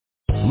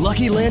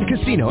Lucky Land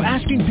Casino,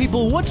 asking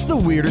people, what's the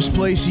weirdest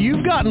place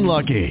you've gotten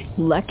lucky?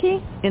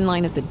 Lucky? In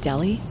line at the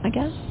deli, I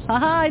guess?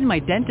 Aha, in my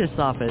dentist's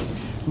office.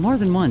 More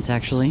than once,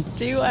 actually.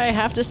 Do I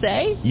have to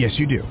say? Yes,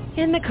 you do.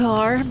 In the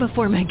car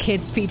before my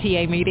kids'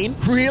 PTA meeting.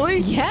 Really?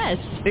 Yes.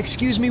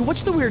 Excuse me,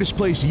 what's the weirdest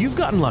place you've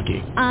gotten lucky?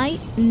 I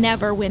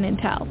never win and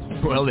tell.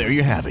 Well, there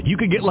you have it. You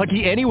can get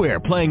lucky anywhere,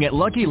 playing at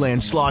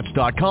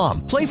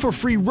LuckyLandSlots.com. Play for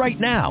free right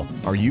now.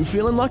 Are you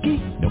feeling lucky?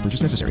 No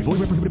purchase necessary. Void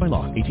where prohibited by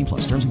law. 18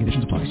 plus. Terms and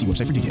conditions apply. See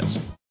website for details.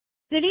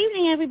 Good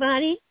evening,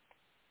 everybody.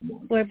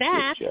 We're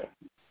back.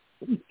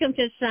 Welcome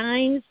to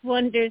Signs,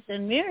 Wonders,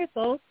 and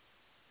Miracles.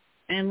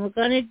 And we're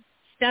going to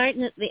start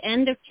at the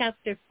end of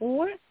Chapter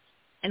 4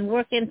 and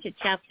work into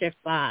Chapter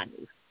 5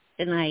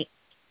 tonight.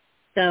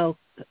 So,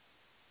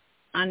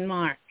 on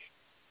Mark.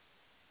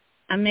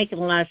 I'm making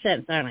a lot of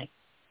sense, aren't I?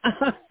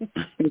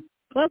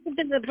 Welcome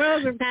to the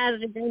program,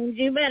 Pastor James.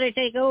 You better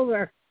take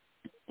over.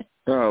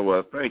 Oh,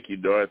 well, thank you,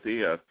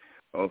 Dorothy. I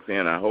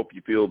hope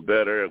you feel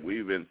better.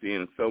 We've been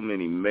seeing so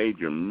many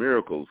major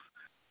miracles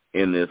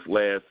in this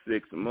last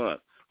 6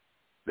 months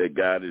that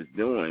God is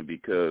doing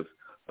because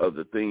of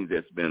the things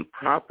that's been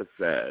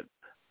prophesied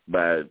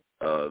by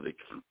the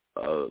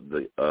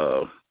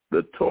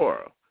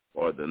Torah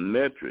or the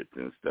metrics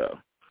and stuff.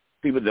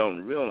 People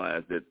don't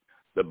realize that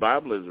the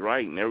Bible is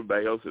right and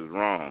everybody else is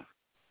wrong.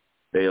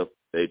 They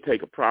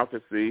take a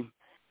prophecy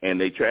and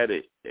they try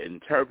to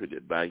interpret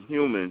it by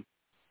human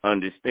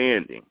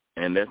understanding,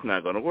 and that's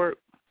not going to work.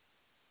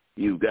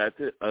 You've got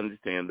to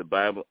understand the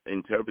Bible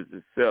interprets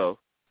itself,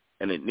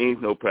 and it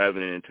needs no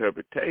private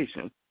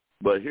interpretation.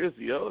 But here's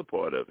the other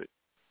part of it,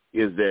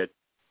 is that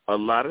a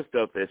lot of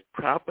stuff that's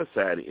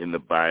prophesied in the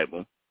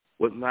Bible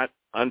was not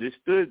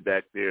understood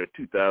back there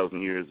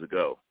 2,000 years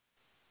ago.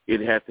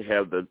 It has to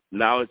have the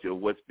knowledge of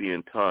what's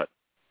being taught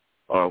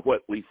or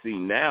what we see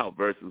now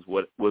versus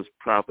what was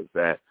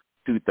prophesied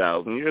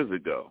 2,000 years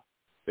ago.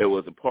 There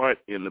was a part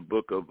in the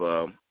book of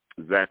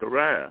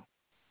Zechariah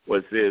where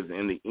it says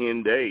in the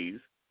end days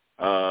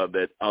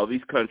that all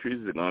these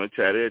countries are going to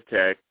try to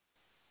attack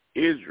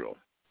Israel.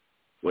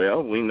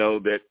 Well, we know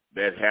that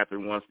that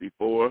happened once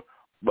before,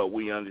 but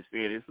we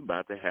understand it's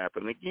about to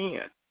happen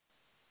again.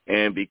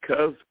 And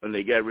because when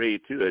they got ready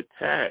to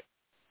attack,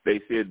 they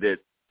said that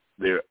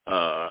their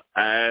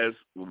eyes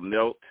will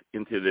melt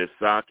into their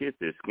socket,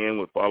 their skin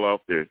would fall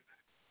off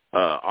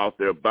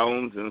their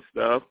bones and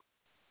stuff,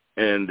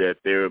 and that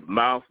their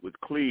mouth would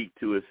cleave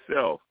to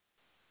itself.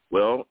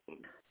 Well,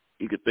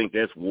 you could think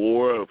that's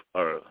war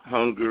or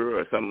hunger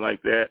or something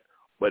like that.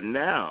 But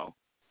now,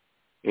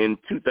 in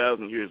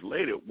 2,000 years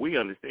later, we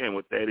understand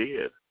what that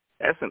is.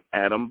 That's an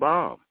atom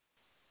bomb,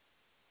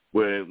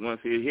 where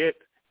once it hit,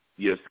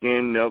 your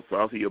skin melts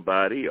off of your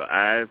body, your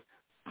eyes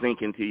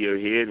sink into your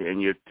head,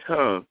 and your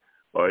tongue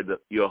or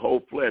your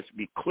whole flesh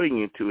be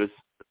clinging to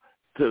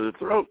the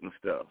throat and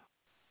stuff.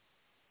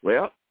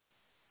 Well,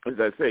 as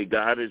I say,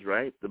 God is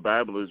right, the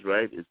Bible is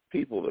right, His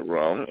people are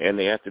wrong, and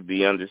they have to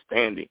be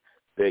understanding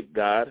that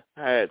God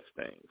hides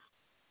things.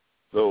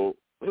 So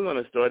we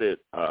want to start at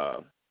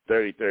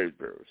 33rd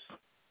verse.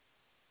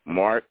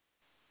 Mark,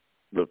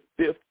 the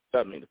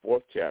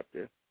fourth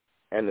chapter,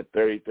 and the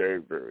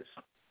 33rd verse.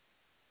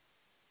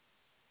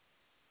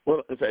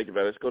 Well, in fact,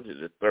 let's go to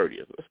the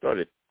 30th. Let's start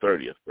at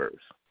 30th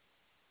verse.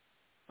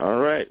 All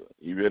right.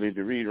 You ready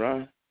to read,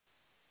 Ron?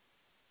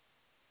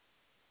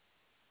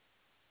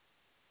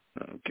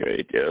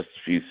 Okay, just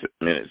a few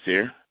minutes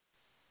here.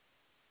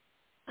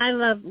 I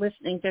love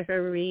listening to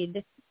her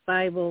read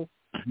Bible.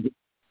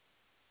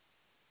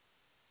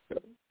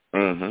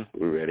 We're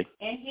ready.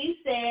 And he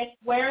said,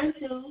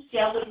 whereunto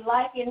shall we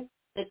liken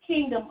the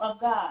kingdom of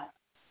God?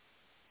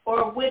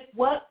 Or with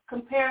what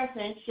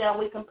comparison shall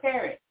we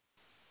compare it?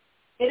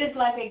 It is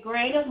like a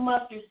grain of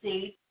mustard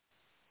seed,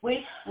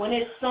 which, when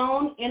it's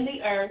sown in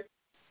the earth,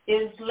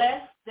 is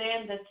less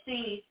than the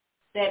seed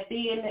that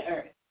be in the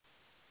earth.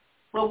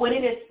 But when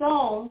it is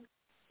sown,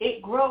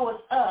 it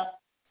groweth up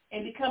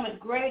and becometh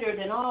greater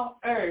than all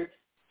herbs,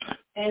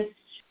 and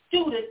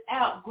shooteth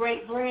out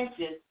great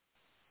branches,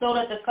 so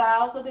that the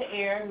fowls of the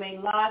air may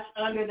lodge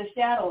under the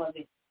shadow of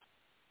it.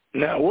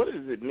 Now, what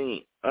does it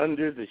mean,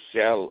 under the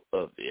shadow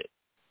of it?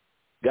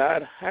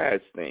 God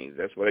hides things.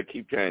 That's what I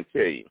keep trying to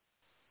tell you.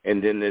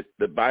 And then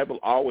the Bible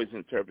always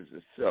interprets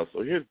itself.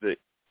 So here's the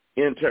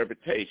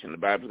interpretation. The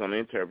Bible's going to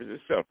interpret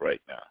itself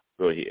right now.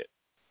 Go ahead.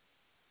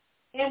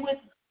 And with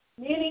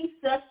many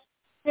such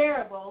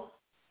parables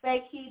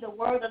spake he the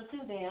word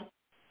unto them,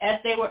 as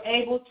they were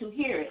able to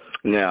hear it.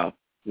 Now,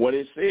 what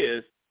it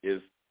says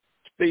is,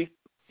 speak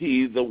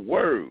he the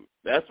word.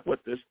 That's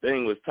what this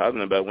thing was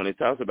talking about when it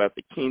talks about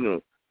the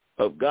kingdom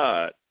of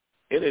God.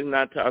 It is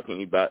not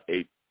talking about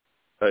a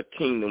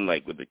kingdom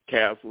like with the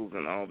castles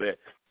and all that.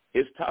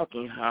 It's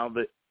talking how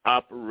the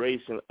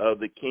operation of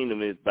the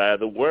kingdom is by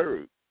the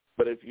word.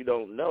 But if you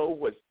don't know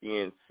what's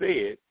being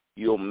said,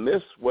 you'll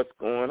miss what's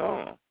going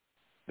on.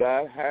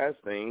 God has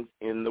things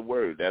in the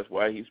word. That's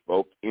why he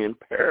spoke in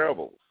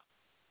parables.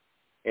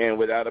 And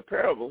without a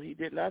parable, he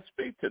did not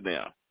speak to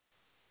them.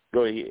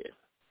 Go ahead.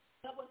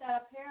 But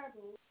without a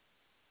parable,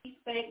 he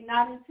spake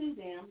not unto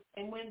them,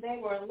 and when they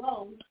were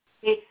alone,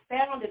 he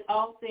expounded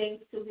all things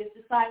to his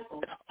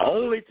disciples.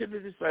 Only to the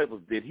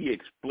disciples did he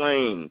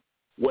explain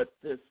what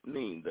this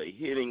means, the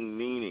hidden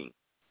meaning.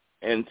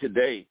 And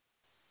today,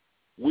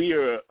 we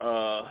are,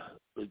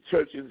 the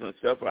churches and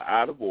stuff are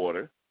out of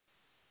order.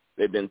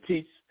 They've been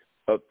teaching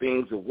of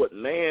things of what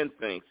man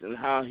thinks and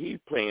how he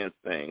plans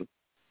things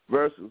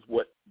versus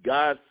what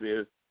God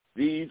says.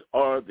 These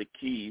are the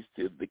keys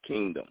to the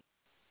kingdom,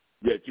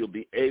 that you'll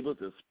be able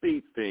to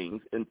speak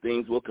things and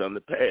things will come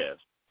to pass.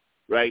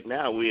 Right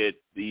now, we're at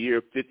the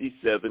year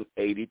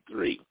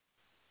 5783.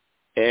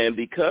 And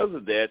because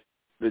of that,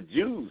 the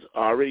Jews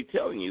are already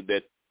telling you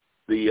that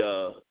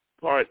the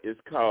part is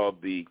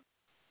called the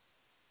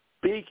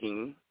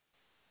speaking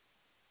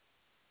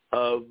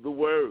of the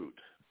word,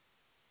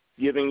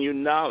 giving you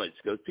knowledge,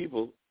 because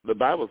people, the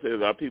Bible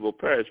says our people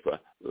perish for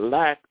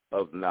lack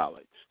of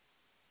knowledge.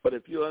 But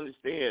if you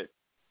understand,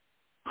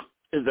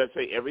 as I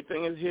say,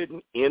 everything is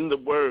hidden in the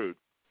word,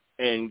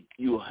 and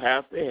you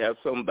have to have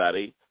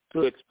somebody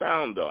to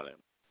expound on it.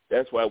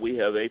 That's why we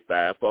have a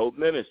fivefold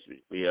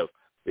ministry. We have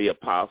the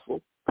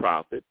apostle,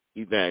 prophet,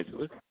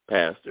 evangelist,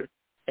 pastor,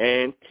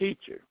 and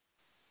teacher.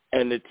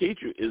 And the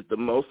teacher is the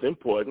most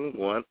important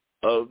one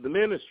of the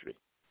ministry.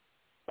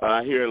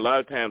 I hear a lot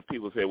of times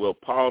people say, well,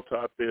 Paul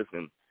taught this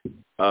and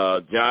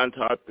John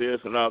taught this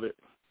and all that.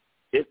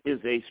 It is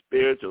a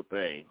spiritual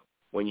thing.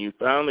 When you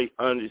finally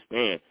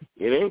understand,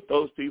 it ain't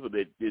those people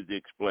that did the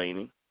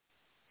explaining.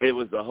 It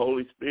was the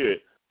Holy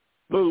Spirit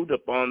moved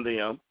upon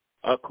them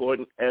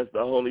according as the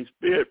Holy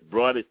Spirit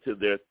brought it to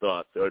their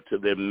thoughts or to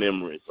their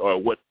memories or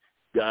what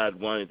God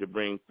wanted to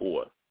bring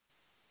forth.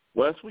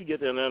 Once we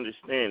get an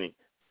understanding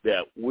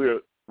that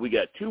we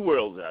got two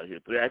worlds out here.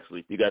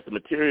 Actually, you got the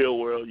material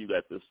world, you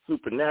got the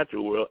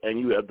supernatural world, and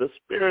you have the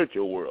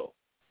spiritual world.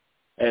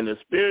 And the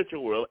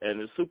spiritual world and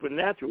the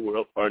supernatural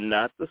world are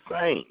not the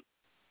same.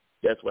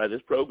 That's why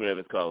this program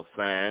is called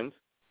Signs,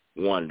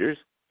 Wonders,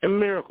 and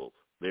Miracles.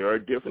 There are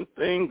different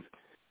things.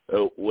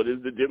 What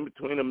is the difference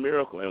between a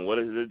miracle and what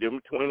is the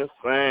difference between a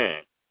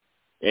sign?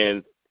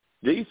 And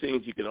these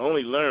things you can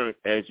only learn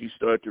as you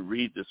start to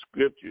read the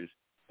scriptures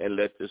and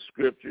let the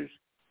scriptures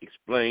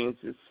explain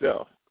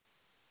itself.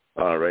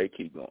 All right,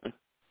 keep going.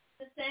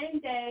 The same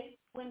day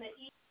when the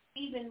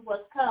even was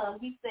come,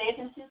 he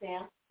said unto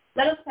them,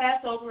 let us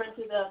pass over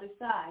into the other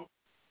side.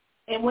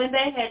 And when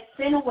they had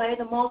sent away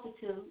the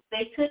multitude,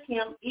 they took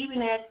him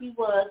even as he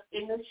was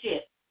in the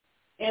ship.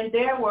 And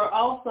there were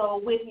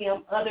also with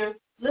him other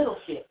little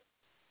ships.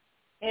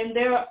 And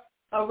there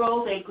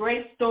arose a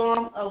great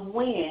storm of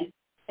wind,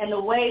 and the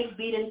waves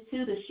beat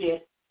into the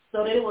ship,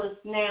 so that it was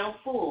now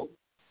full.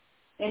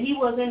 And he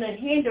was in the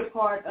hinder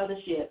part of the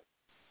ship,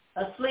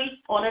 asleep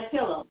on a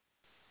pillow.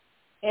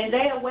 And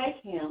they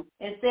awaked him,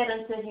 and said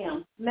unto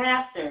him,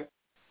 Master,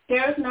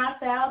 carest not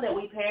thou that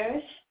we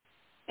perish?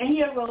 And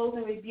he arose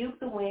and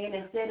rebuked the wind,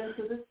 and said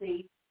unto the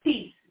sea,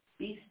 Peace,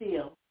 be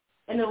still.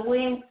 And the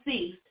wind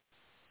ceased,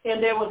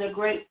 and there was a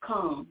great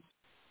calm.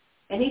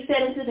 And he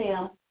said unto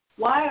them,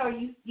 Why are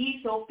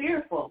ye so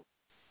fearful?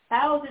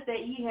 How is it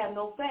that ye have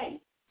no faith?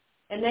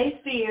 And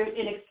they feared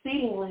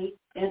exceedingly,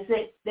 and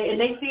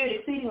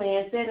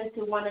said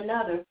unto one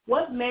another,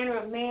 What manner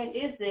of man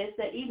is this,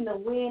 that even the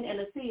wind and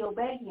the sea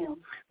obey him?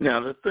 Now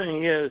the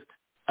thing is,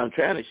 I'm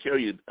trying to show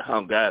you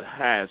how God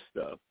has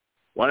stuff.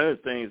 One of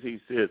the things he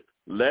said,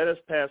 let us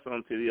pass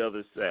on to the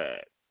other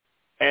side.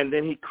 And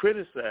then he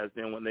criticized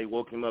them when they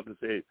woke him up and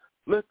said,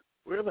 look,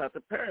 we're about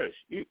to perish.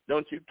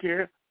 Don't you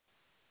care?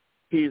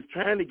 He's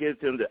trying to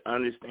get them to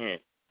understand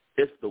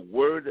it's the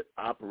word that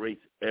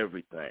operates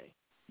everything.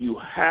 You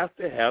have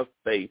to have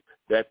faith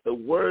that the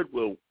word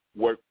will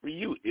work for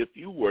you if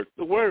you work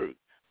the word.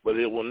 But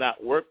it will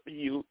not work for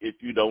you if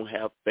you don't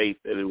have faith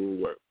that it will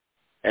work.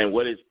 And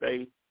what is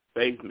faith?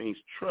 Faith means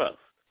trust.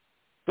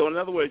 So in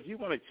other words, you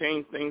want to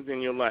change things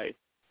in your life,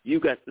 you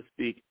got to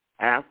speak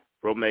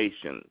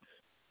affirmations.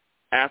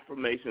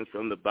 Affirmations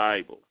from the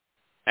Bible.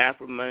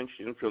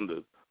 Affirmation from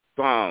the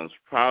Psalms,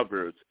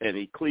 Proverbs, and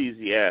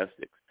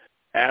Ecclesiastics.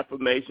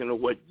 Affirmation of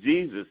what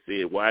Jesus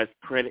said, why it's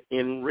printed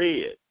in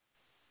red.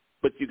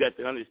 But you got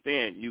to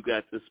understand, you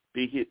got to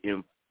speak it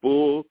in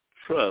full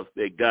trust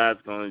that God's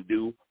going to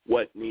do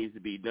what needs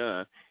to be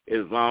done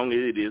as long as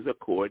it is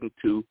according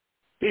to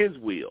his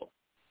will.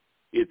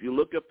 If you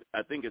look up,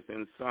 I think it's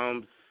in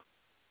Psalms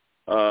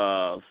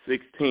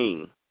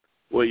 16,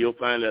 where you'll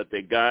find out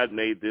that God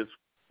made this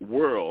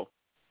world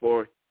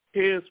for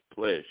his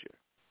pleasure.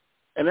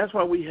 And that's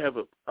why we have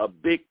a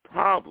big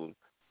problem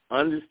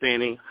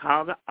understanding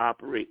how to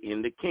operate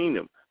in the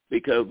kingdom,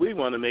 because we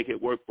want to make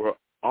it work for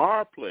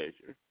our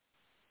pleasure.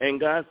 And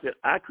God said,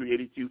 I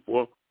created you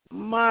for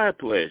my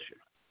pleasure.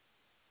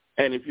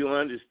 And if you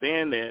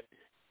understand that,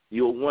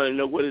 you'll want to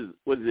know what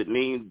does it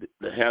mean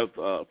to have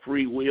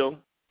free will.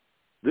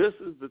 This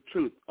is the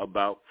truth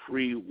about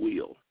free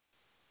will.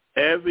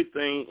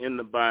 Everything in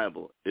the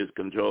Bible is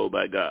controlled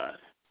by God.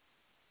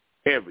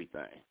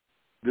 Everything.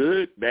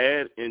 Good,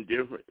 bad,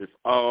 indifferent, it's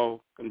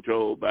all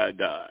controlled by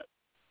God.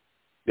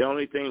 The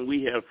only thing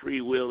we have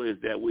free will is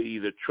that we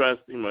either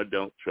trust him or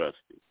don't trust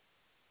him.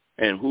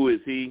 And who is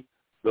he?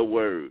 The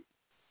Word.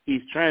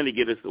 He's trying to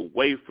get us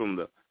away from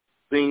the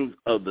things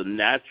of the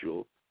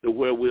natural to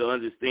where we'll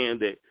understand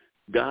that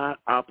God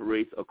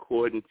operates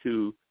according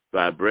to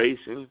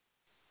vibration,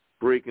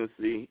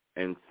 frequency,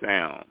 and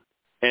sound.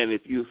 And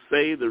if you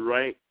say the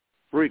right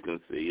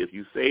frequency, if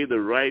you say the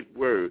right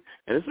word,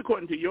 and it's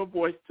according to your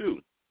voice too,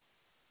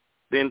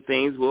 then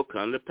things will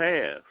come to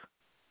pass.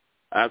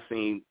 I've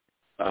seen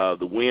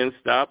the wind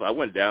stop. I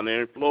went down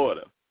there in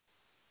Florida,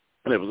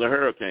 and there was a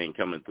hurricane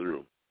coming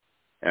through.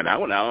 And I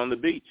went out on the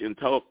beach and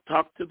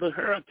talked to the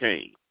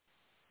hurricane.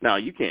 Now,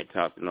 you can't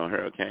talk to no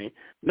hurricane.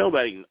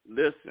 Nobody,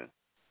 listen,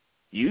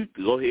 you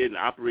go ahead and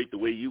operate the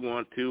way you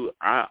want to.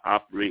 I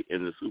operate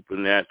in the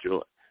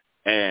supernatural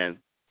and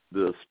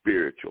the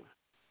spiritual.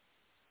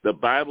 The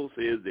Bible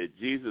says that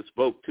Jesus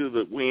spoke to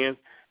the wind,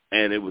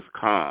 and it was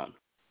calm.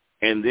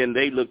 And then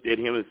they looked at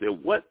him and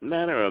said, what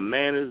manner of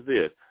man is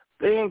this?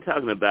 They ain't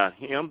talking about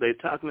him. They're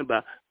talking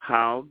about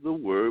how the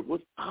word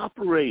was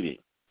operating.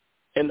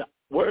 And the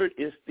word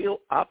is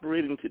still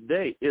operating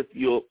today if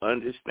you'll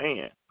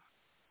understand.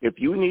 If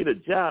you need a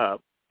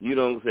job, you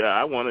don't say,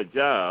 I want a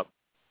job.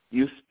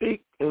 You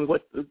speak in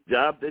what the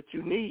job that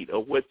you need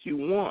or what you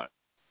want.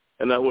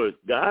 In other words,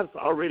 God's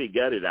already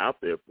got it out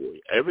there for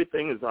you.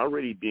 Everything is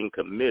already being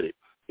committed.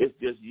 It's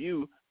just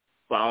you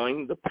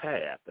following the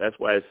path. That's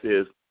why it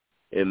says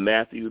in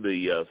Matthew,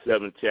 the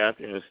 7th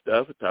chapter and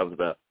stuff, it talks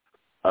about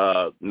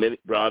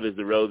broad is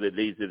the road that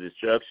leads to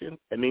destruction.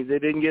 That means they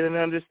didn't get an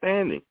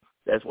understanding.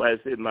 That's why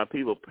it said my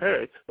people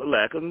perish for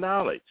lack of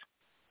knowledge.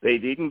 They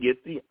didn't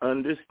get the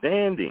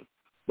understanding.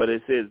 But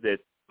it says that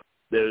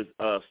there's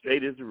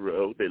straight is the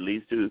road that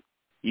leads to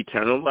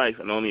eternal life,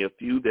 and only a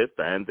few that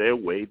find their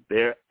way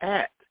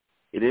thereat.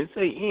 It didn't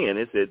say in,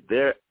 it said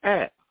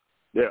thereat.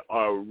 There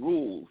are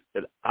rules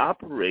that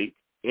operate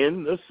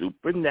in the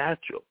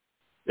supernatural.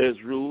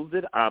 There's rules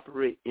that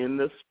operate in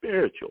the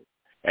spiritual,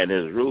 and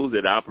there's rules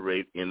that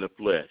operate in the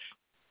flesh.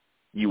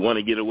 You want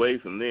to get away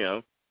from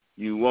them.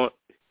 You want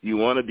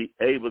to be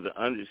able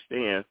to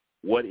understand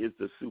what is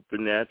the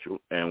supernatural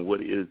and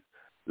what is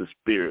the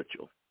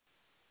spiritual.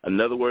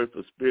 Another word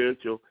for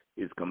spiritual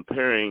is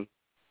comparing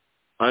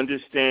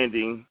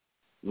understanding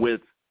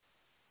with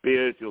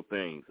spiritual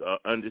things, or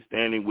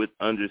understanding with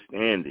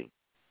understanding.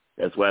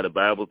 That's why the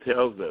Bible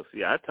tells us.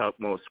 See, I talk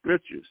more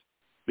scriptures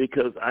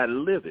because I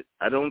live it.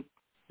 I don't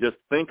just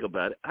think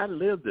about it. I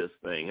live this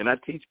thing, and I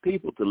teach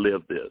people to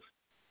live this.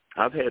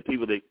 I've had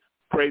people that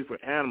pray for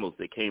animals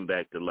that came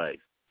back to life.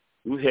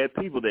 We've had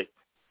people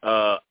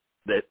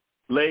that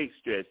legs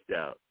stretched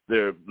out.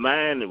 Their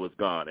mind was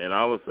gone, and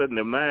all of a sudden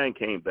their mind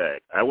came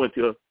back. I went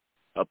to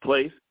a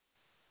place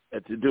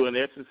to do an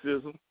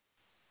exorcism,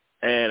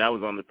 and I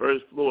was on the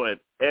first floor, and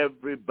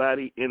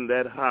everybody in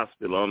that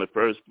hospital on the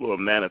first floor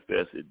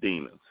manifested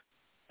demons.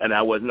 And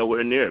I was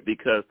nowhere near it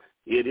because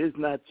it is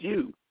not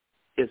you.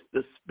 It's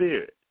the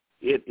Spirit.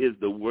 It is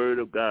the Word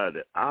of God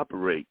that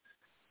operates,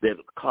 that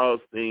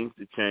causes things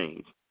to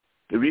change.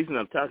 The reason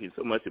I'm talking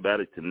so much about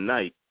it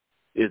tonight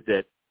is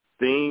that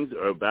things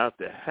are about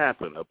to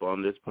happen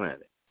upon this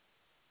planet.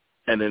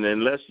 And then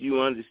unless you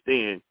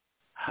understand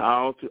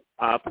how to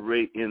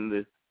operate in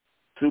the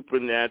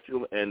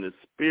supernatural and the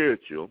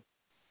spiritual,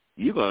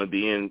 you're going to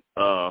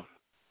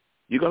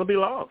be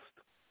lost.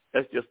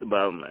 That's just the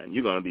bottom line.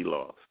 You're going to be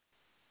lost.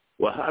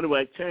 Well, how do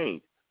I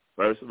change?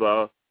 First of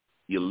all,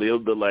 you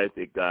live the life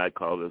that God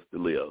called us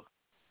to live.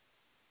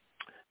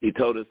 He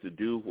told us to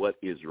do what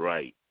is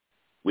right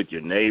with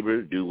your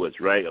neighbor, do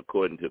what's right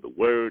according to the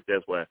word.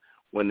 That's why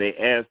when they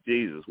asked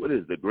Jesus, what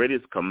is the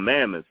greatest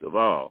commandments of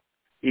all?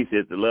 He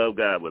said to love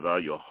God with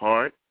all your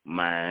heart,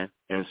 mind,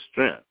 and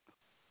strength.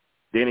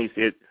 Then he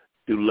said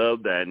to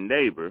love thy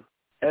neighbor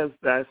as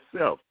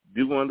thyself.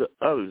 Do unto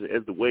others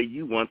as the way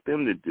you want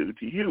them to do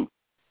to you,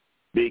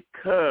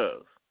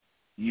 because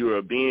you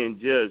are being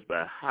judged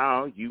by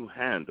how you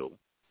handle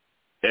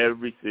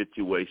every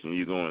situation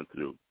you're going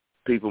through.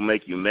 People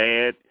make you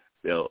mad.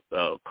 They'll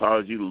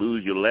cause you to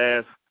lose your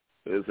last,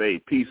 let's say,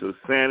 piece of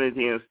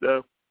sanity and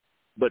stuff.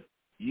 But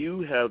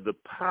you have the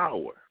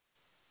power.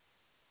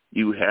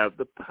 You have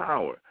the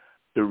power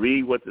to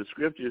read what the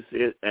Scripture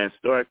says and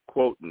start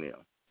quoting them.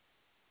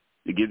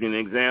 To give you an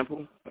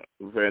example,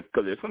 because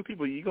there's some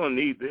people, you're going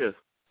to need this.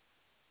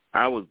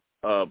 I was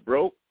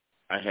broke.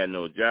 I had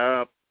no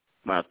job.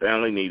 My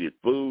family needed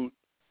food.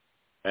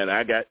 And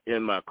I got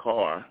in my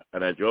car,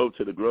 and I drove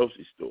to the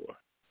grocery store.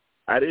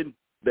 I didn't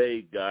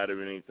beg God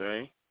or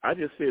anything. I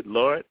just said,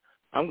 Lord,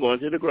 I'm going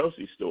to the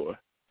grocery store,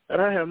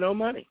 and I have no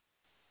money.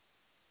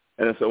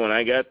 And so when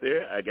I got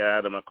there, I got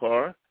out of my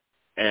car,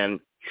 and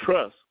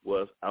trust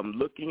was I'm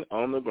looking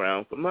on the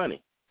ground for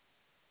money.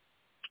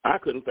 I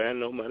couldn't find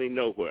no money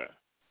nowhere.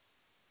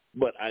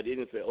 But I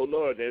didn't say, oh,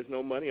 Lord, there's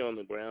no money on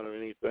the ground or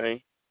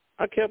anything.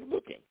 I kept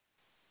looking.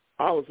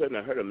 All of a sudden,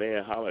 I heard a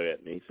man holler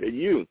at me. He said,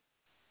 you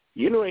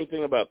know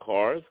anything about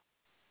cars?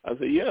 I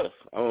said, yes,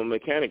 I'm a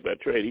mechanic by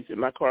trade. He said,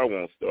 my car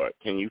won't start.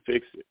 Can you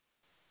fix it?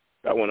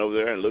 I went over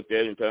there and looked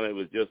at it and found it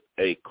was just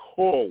a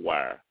core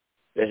wire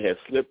that had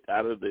slipped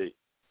out of the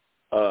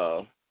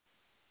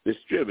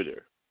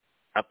distributor.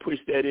 I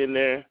pushed that in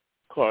there,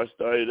 car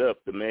started up,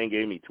 the man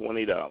gave me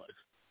 $20.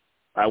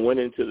 I went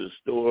into the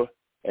store,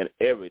 and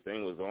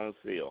everything was on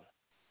sale.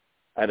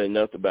 I had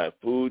enough to buy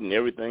food and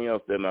everything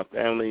else that my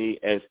family needed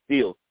and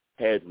still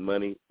had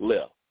money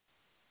left.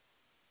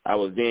 I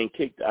was then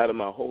kicked out of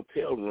my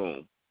hotel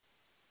room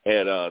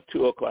at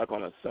 2 o'clock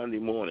on a Sunday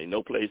morning,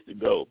 no place to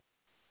go.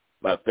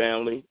 My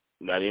family,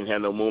 I didn't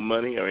have no more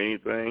money or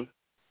anything.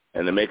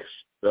 And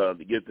to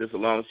get this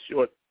a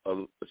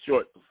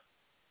short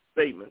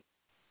statement,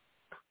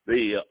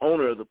 the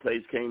owner of the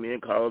place came in,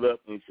 called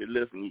up, and he said,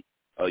 listen,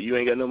 you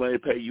ain't got no money to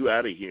pay, you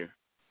out of here.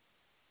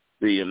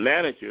 The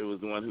manager was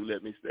the one who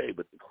let me stay,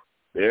 but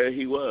there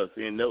he was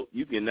saying, no,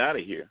 you get out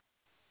of here.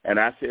 And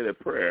I said a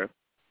prayer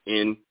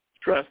in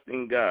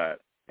trusting God,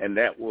 and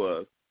that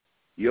was,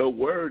 your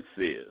word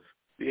says,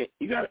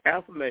 you got an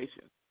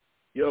affirmation,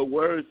 your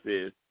word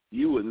says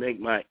you would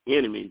make my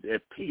enemies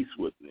at peace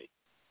with me.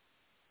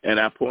 And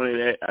I pointed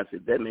at, I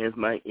said, that man's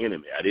my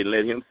enemy. I didn't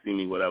let him see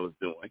me what I was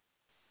doing,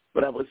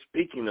 but I was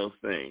speaking those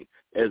things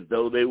as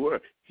though they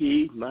were.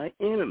 He's my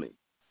enemy.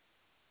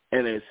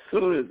 And as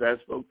soon as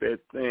I spoke that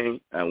thing,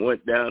 I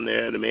went down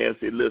there, and the man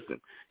said, listen,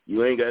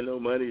 you ain't got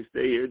no money to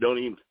stay here. Don't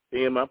even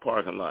stay in my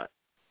parking lot.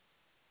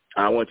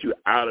 I want you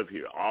out of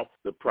here, off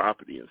the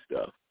property and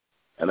stuff.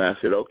 And I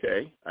said,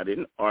 okay. I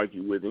didn't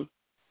argue with him.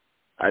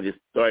 I just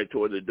started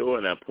toward the door,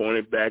 and I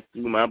pointed back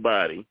through my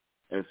body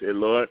and said,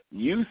 Lord,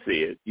 you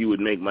said you would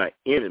make my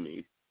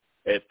enemies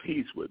at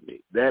peace with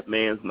me. That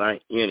man's my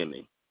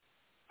enemy.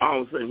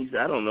 All of a sudden, he said,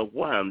 I don't know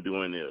why I'm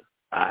doing this.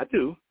 I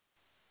do.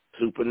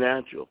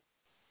 Supernatural.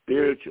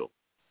 Spiritual.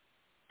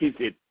 He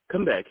said,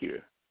 come back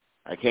here.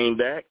 I came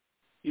back.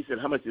 He said,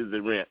 how much is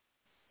the rent?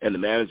 And the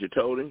manager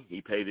told him.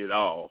 He paid it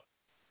all.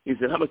 He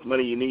said, how much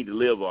money you need to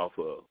live off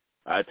of?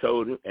 I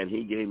told him, and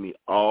he gave me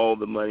all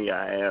the money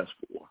I asked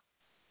for.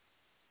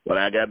 When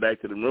I got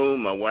back to the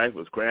room, my wife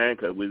was crying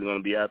because we were going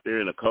to be out there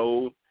in the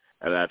cold.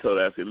 And I told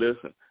her, I said,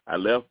 listen, I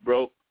left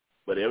broke,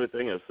 but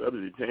everything is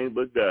subject to change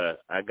but God.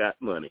 I got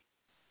money.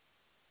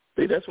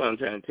 See, that's what I'm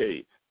trying to tell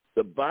you.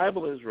 The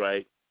Bible is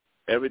right.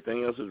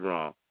 Everything else is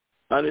wrong.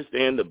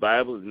 Understand the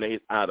Bible is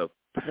made out of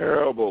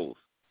parables,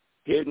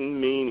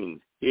 hidden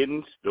meanings,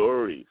 hidden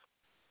stories.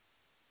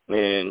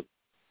 And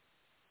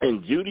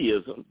in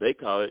Judaism, they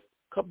call it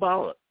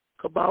Kabbalah,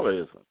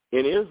 Kabbalism.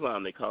 In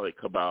Islam, they call it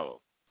Kabbalah.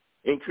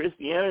 In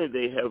Christianity,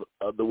 they have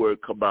the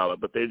word Kabbalah,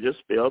 but they're just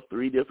spelled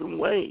 3 different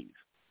ways.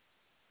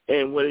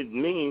 And what it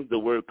means, the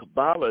word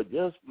Kabbalah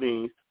just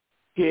means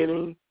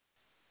hidden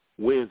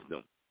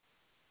wisdom.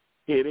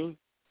 Hidden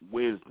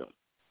wisdom.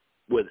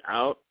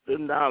 Without the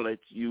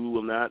knowledge, you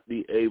will not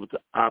be able to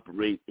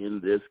operate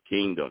in this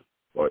kingdom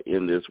or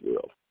in this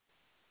world.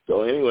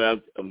 So anyway,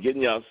 I'm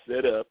getting y'all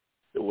set up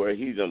to where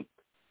he's going to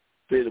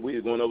say that we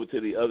are going over to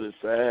the other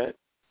side.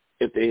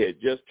 If they had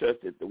just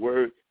trusted the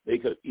word,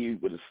 he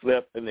would have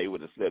slept, and they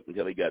would have slept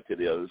until they got to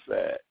the other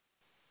side.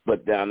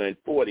 But down in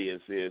 40,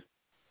 it says,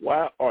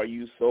 why are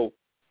you so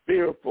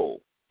fearful?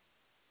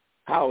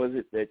 How is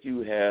it that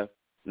you have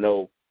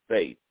no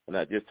faith? And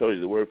I just told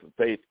you the word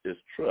for faith is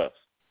trust.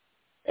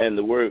 And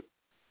the word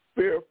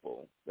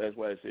fearful, that's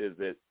why it says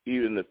that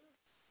even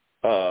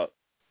the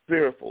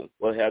fearful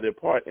will have their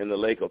part in the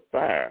lake of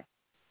fire,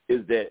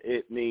 is that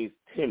it means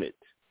timid.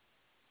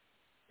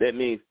 That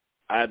means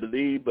I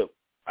believe, but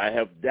I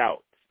have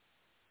doubts.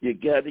 You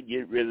got to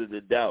get rid of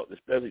the doubt,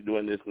 especially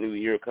during this new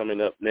year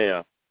coming up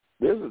now.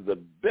 This is the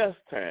best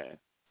time.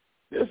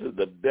 This is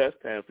the best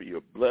time for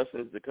your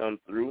blessings to come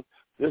through.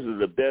 This is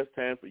the best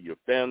time for your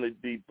family to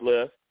be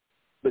blessed.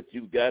 But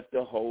you got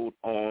to hold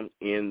on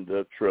in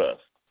the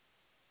trust.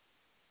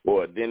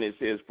 Or then it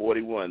says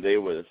 41, they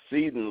were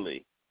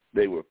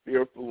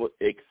fearful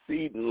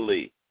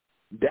exceedingly,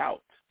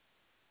 doubt,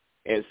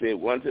 and said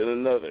one to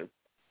another,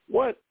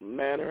 what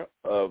manner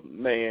of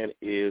man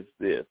is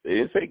this? They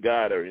didn't say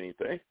God or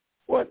anything.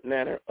 What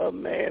manner of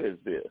man is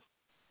this?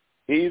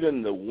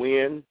 Even the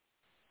wind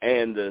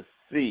and the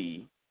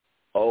sea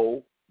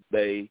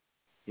obey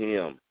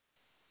him.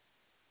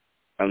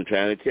 I'm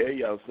trying to tell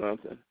y'all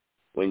something.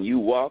 When you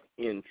walk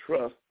in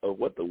trust of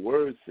what the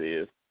word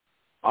says,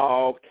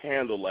 all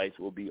candle lights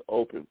will be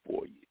open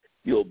for you.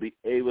 You'll be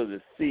able to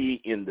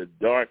see in the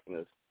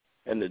darkness,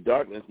 and the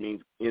darkness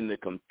means in the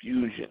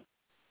confusion.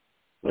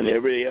 When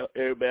everybody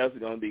else is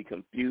going to be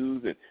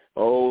confused and,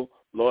 oh,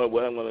 Lord,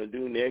 what I'm going to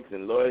do next,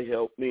 and Lord,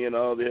 help me and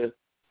all this,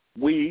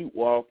 we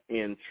walk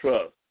in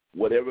trust.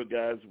 Whatever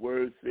God's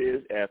word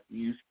says, after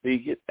you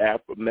speak it,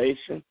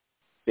 affirmation,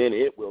 then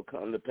it will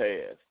come to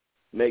pass.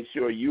 Make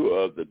sure you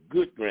are of the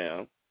good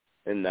ground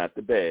and not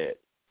the bad.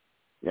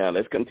 Now,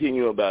 let's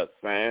continue about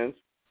signs,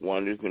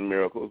 wonders, and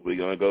miracles. We're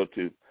going to go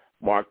to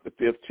Mark, the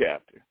 5th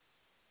chapter.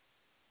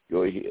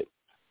 Go ahead.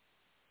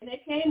 And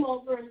they came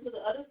over into the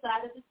other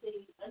side of the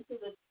sea, unto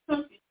the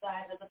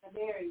countryside of the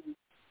Gadarenes.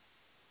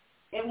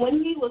 And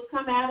when he was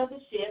come out of the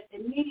ship,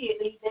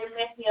 immediately there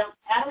met him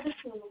out of the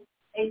tomb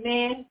a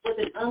man with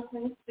an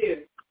unclean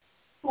spirit,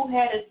 who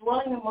had a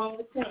dwelling among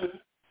the tombs,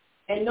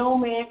 and no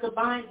man could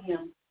bind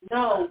him,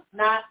 not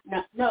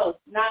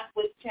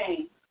with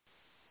chains,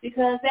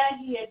 because that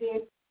he had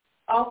been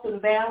often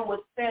bound with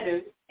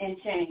fetters and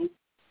chains,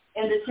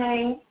 and the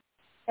chains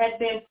had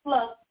been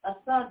plucked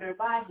asunder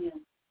by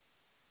him.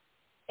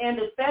 And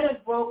the fetters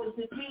broke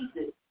into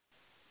pieces.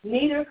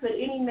 Neither could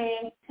any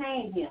man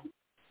tame him.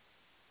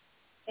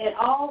 And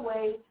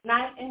always,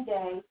 night and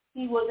day,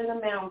 he was in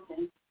the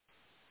mountains,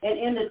 and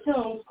in the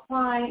tombs,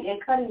 crying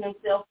and cutting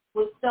himself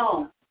with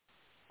stones.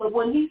 But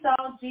when he saw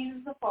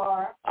Jesus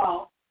afar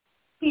off,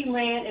 he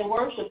ran and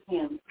worshipped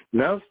him.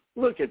 Now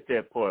look at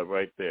that part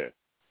right there.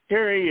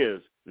 Here he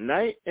is,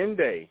 night and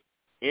day,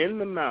 in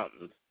the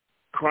mountains,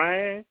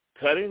 crying,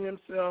 cutting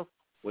himself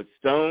with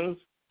stones.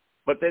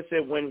 But they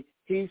said when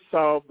he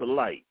saw the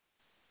light,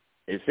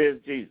 it says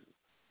Jesus,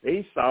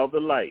 he saw the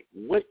light.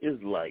 What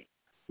is light?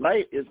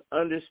 Light is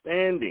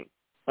understanding.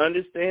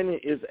 Understanding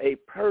is a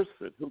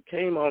person who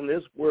came on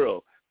this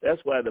world. That's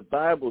why the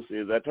Bible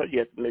says, I told you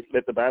have to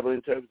let the Bible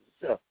interpret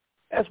itself.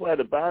 That's why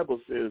the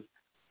Bible says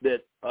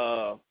that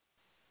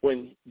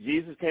when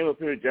Jesus came up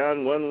here,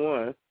 John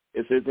 1:1,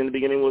 it says, in the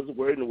beginning was the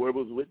Word, and the Word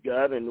was with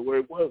God, and the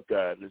Word was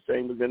God. And the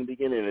same was in the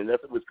beginning, and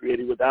nothing was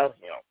created without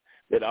him.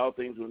 That all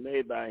things were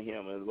made by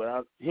him, and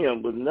without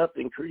him was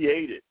nothing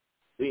created.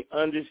 The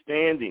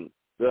understanding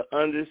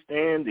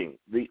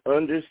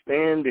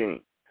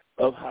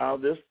of how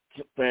this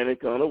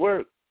planet going to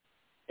work.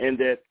 And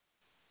that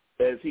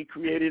as he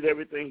created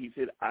everything, he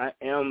said, I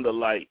am the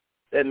light.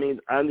 That means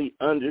I'm the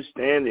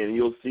understanding.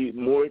 You'll see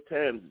more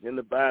times in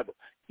the Bible.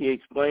 He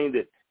explained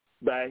that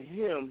by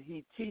him,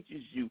 he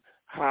teaches you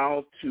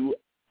how to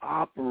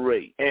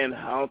operate and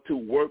how to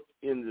work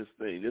in this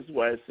thing. This is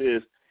why it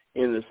says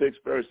in the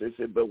 6th verse, it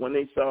said, but when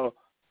they saw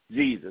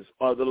Jesus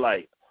or the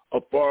light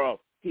afar off,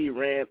 he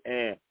ran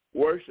and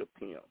worshiped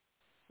him.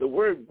 The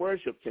word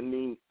worship can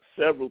mean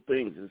several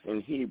things. It's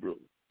in Hebrew.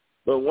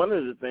 But one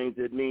of the things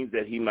it means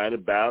that he might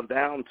have bowed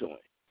down to him.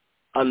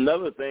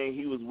 Another thing,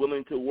 he was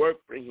willing to work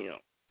for him,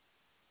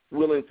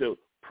 willing to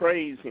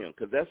praise him,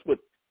 because that's what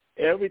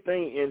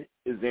everything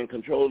is in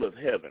control of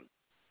heaven,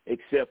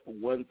 except for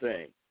one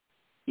thing.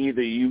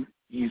 Either you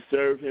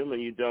serve him or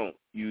you don't.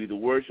 You either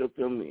worship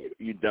him or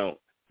you don't.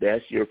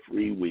 That's your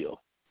free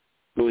will.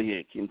 Go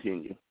ahead,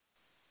 continue.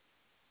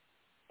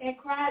 And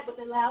cried with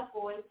a loud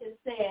voice and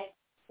said,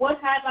 what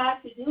have I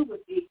to do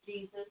with thee,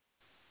 Jesus,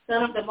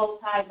 Son of the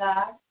Most High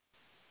God?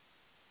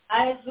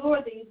 I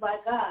adjure thee by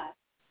God,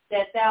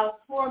 that thou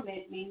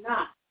torment me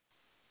not.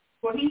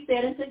 For he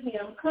said unto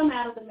him, come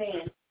out of the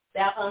man,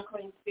 thou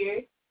unclean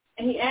spirit.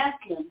 And he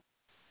asked him,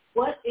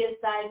 what is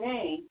thy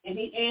name? And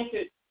he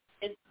answered,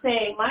 and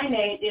saying, my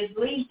name is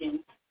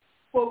Legion,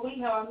 for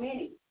we are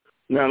many.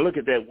 Now look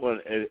at that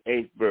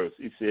 8th verse.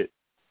 He said,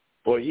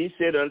 for he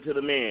said unto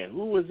the man,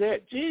 who was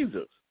that?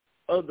 Jesus,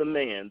 of the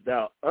man,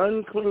 thou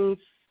unclean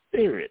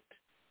spirit.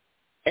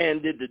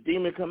 And did the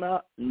demon come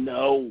out?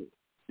 No.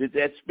 Did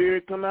that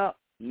spirit come out?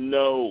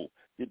 No.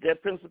 Did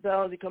that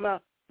principality come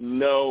out?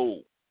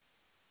 No.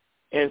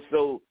 And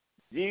so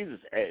Jesus,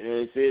 and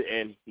it said,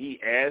 and he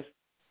asked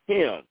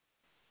him,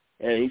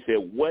 and he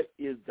said, what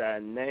is thy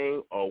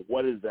name, or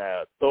what is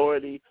thy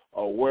authority,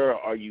 or where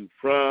are you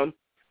from,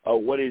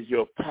 or what is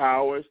your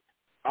powers?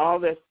 All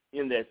that's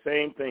in that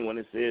same thing when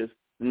it says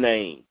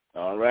name,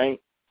 all right?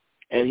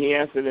 And he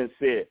answered and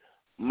said,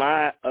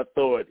 my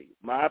authority,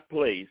 my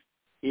place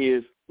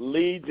is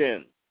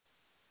Legion,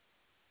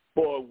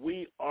 for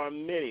we are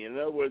many. In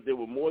other words, there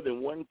were more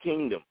than one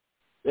kingdom.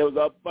 There was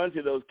a bunch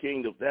of those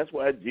kingdoms. That's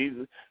why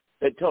Jesus,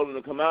 they told them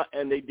to come out,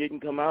 and they didn't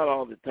come out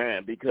all the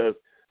time because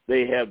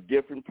they have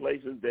different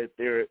places that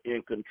they're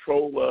in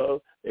control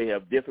of. They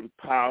have different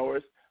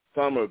powers.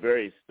 Some are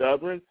very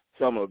stubborn.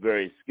 Some are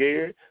very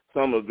scared.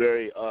 Some are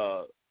very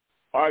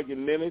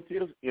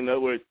argumentative. In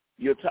other words,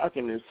 you're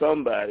talking to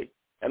somebody,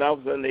 and all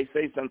of a sudden they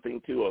say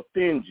something to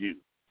offend you.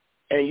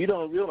 And you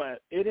don't realize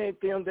it ain't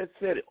them that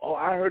said it. Oh,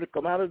 I heard it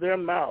come out of their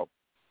mouth.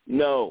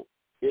 No,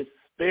 it's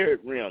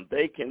spirit realm.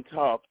 They can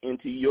talk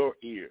into your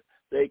ear.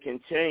 They can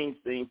change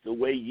things the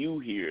way you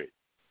hear it.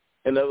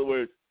 In other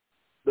words,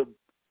 the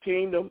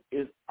kingdom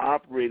is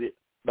operated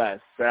by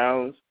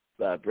sounds,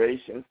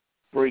 vibrations,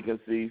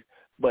 frequencies,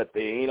 but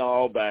they ain't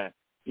all by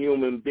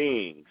human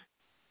beings.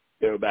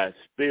 They're by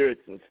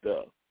spirits and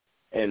stuff.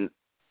 And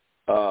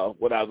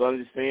what I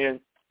understand,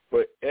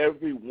 for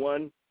every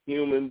one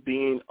human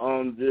being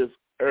on this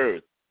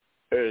earth,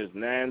 there is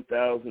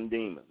 9,000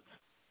 demons.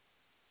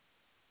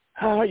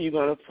 How are you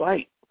going to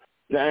fight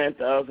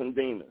 9,000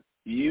 demons?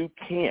 You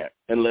can't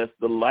unless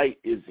the light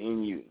is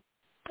in you.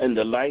 And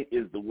the light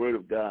is the word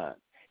of God.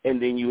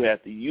 And then you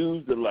have to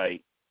use the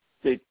light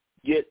to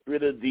get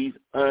rid of these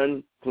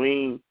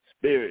unclean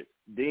spirits,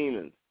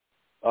 demons.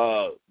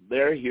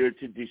 They're here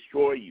to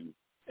destroy you.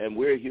 And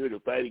we're here to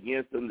fight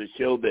against them to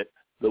show that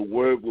the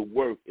word will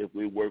work if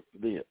we work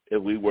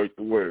the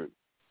word.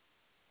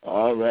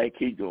 All right,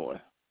 keep going.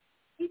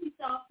 He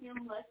besought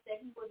him much that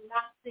he would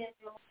not send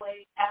him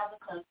away out of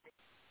the country.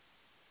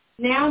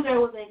 Now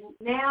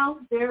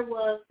there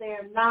was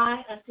there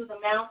nigh unto the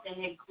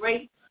mountain a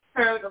great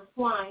herd of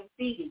swine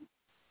feeding.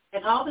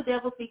 And all the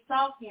devils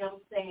besought him,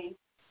 saying,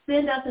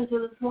 send us into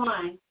the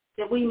swine,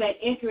 that we may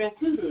enter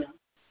into them.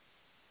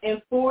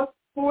 And forth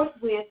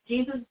Forthwith,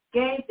 Jesus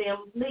gave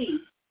them leave.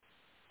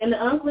 And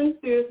the unclean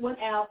spirits went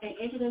out and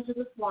entered into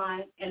the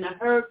swine, and the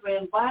herd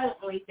ran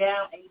violently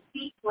down a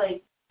steep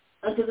place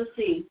unto the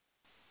sea.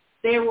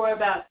 There were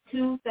about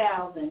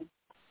 2,000,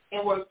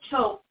 and were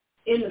choked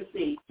in the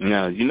sea.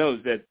 Now, you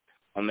notice that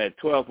on that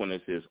 12th one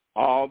it says,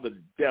 all the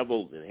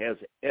devils, it has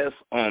an S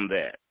on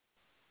that,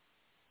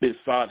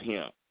 besought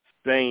him,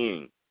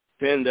 saying,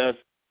 send us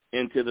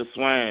into the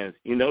swines.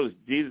 You notice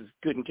Jesus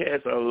couldn't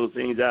cast all those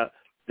things out.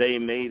 They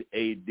made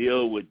a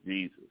deal with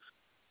Jesus.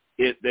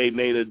 They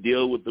made a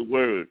deal with the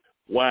word.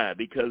 Why?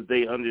 Because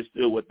they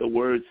understood what the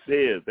word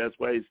says. That's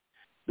why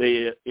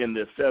they, in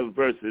the 7th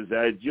verse, says,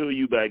 I adjure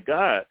you by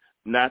God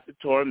not to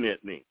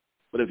torment me.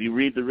 But if you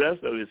read the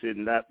rest of it, it says,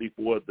 not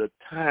before the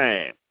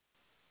time.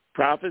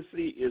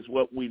 Prophecy is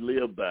what we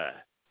live by.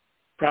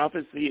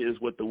 Prophecy is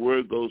what the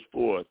word goes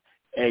forth.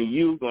 And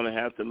you're going to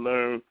have to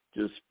learn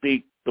to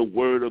speak the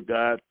word of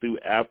God through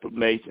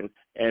affirmation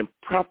and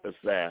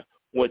prophesy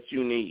what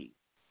you need.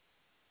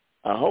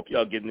 I hope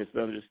y'all getting this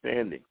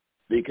understanding,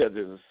 because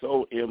it is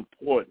so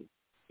important.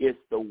 It's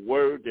the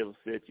word that will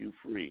set you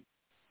free.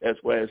 That's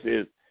why it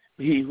says,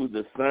 he who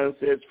the Son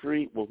sets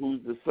free, well,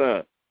 who's the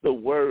Son? The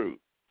word.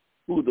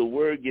 Who the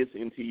word gets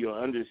into your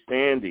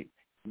understanding,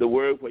 the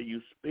word where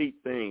you speak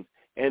things,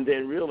 and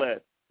then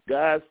realize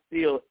God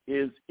still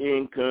is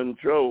in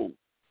control.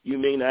 You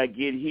may not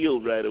get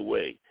healed right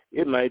away.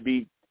 It might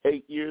be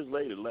 8 years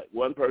later. Like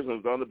one person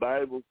was on the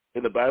Bible,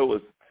 and the Bible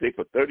was sick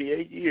for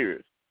 38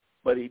 years,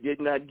 but he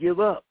did not give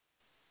up.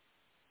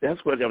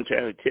 That's what I'm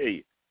trying to tell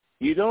you.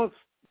 You don't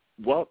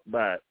walk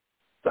by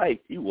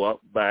sight. You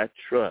walk by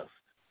trust.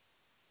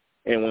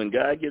 And when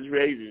God gets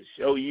ready to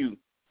show you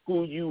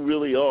who you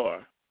really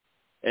are,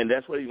 and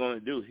that's what he's going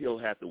to do, he'll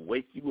have to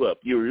wake you up.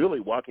 You're really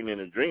walking in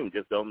a dream,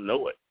 just don't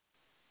know it.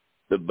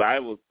 The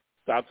Bible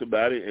talks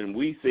about it, and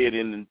we say it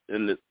in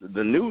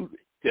the New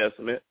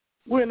Testament.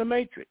 We're in the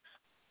matrix.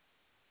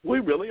 We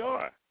really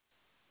are.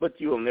 But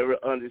you'll never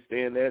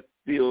understand that,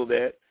 feel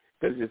that,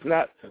 because it's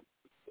not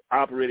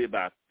operated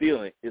by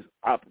feeling. It's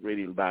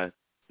operating by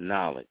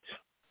knowledge.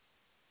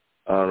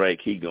 All right,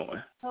 keep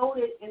going. Told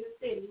it in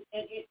the city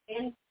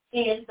and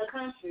in the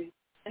country.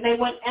 And they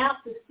went out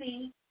to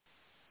see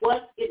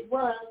what it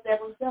was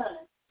that was done.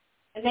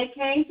 And they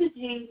came to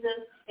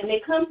Jesus, and they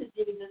come to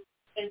Jesus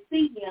and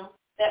see him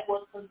that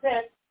was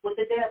possessed with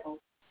the devil,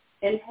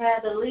 and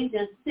had the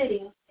legion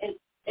sitting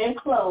and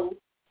clothed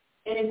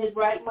and in his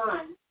right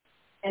mind.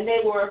 And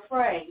they were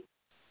afraid.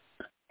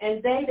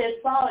 And they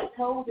that saw it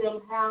told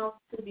them how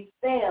to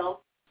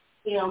befell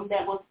him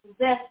that was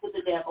possessed with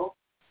the devil,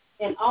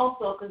 and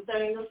also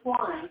concerning the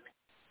swine.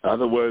 In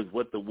other words,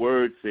 what the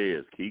word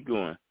says. Keep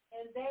going.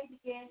 And they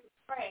began to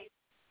pray,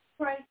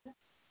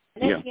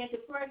 and they began to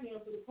pray him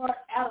to depart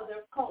out of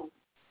their coast.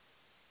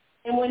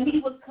 And when he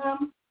was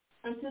come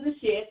unto the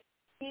ship,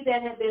 he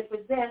that had been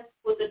possessed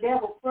with the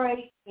devil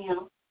prayed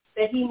him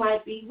that he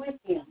might be with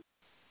him.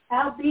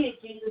 Howbeit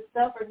Jesus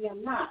suffered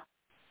him not,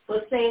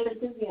 but saith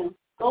unto him,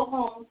 Go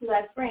home to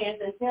thy friends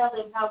and tell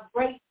them how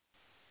great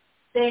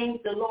things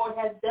the Lord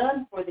has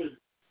done for thee,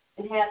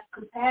 and have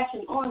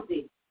compassion on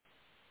thee.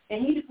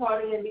 And he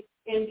departed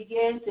and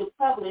began to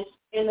publish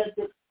in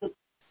the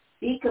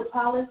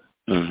Decapolis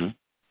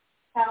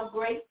how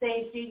great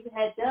things Jesus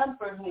had done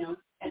for him,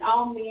 and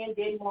all men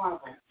did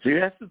marvel. See,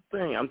 that's the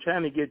thing. I'm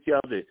trying to get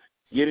y'all to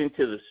get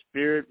into the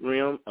spirit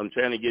realm. I'm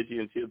trying to get you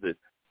into the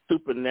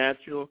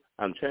supernatural.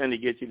 I'm trying to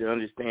get you to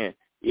understand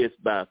it's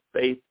by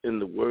faith in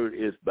the word.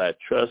 It's by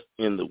trust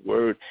in the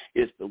word.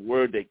 It's the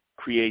word that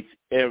creates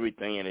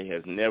everything, and it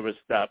has never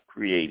stopped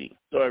creating.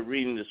 Start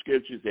reading the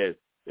scriptures. That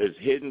there's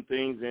hidden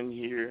things in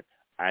here.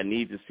 I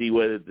need to see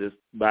whether this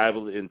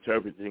Bible is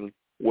interpreting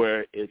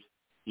where it's,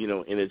 in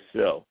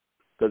itself.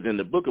 Because in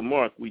the book of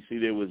Mark, we see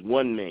there was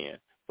one man.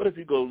 But if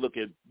you go look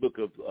at the book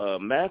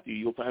of Matthew,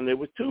 you'll find there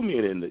was two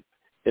men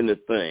in the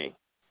thing.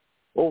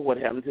 Well, what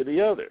happened to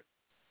the other?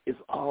 It's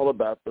all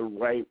about the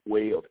right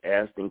way of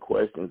asking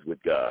questions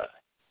with God.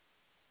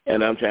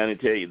 And I'm trying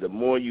to tell you, the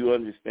more you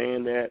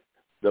understand that,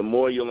 the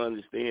more you'll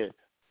understand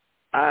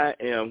I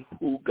am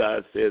who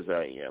God says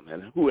I am.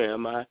 And who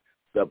am I?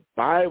 The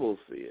Bible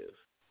says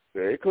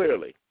very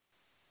clearly,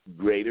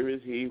 greater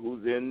is he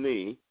who's in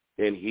me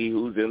than he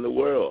who's in the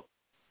world.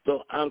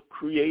 So I'm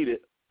created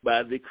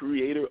by the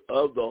creator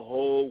of the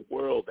whole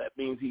world. That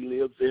means he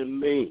lives in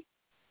me.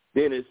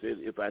 Then it says,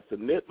 if I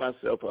submit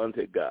myself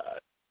unto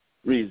God,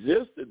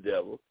 resist the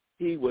devil,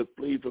 he will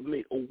flee from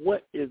me.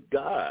 What is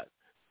God?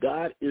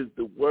 God is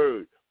the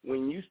word.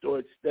 When you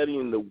start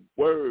studying the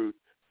word,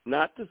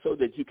 not so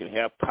that you can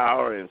have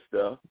power and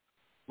stuff,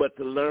 but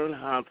to learn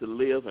how to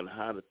live and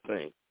how to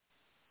think,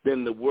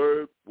 then the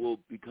word will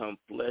become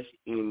flesh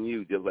in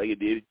you, just like it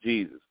did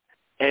Jesus.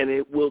 And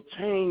it will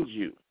change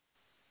you.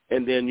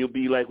 And then you'll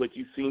be like what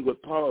you've seen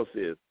what Paul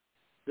says,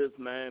 this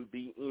mind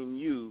be in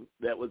you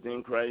that was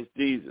in Christ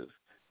Jesus.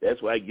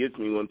 That's why it gets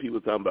me when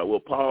people talk about, well,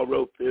 Paul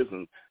wrote this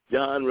and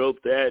John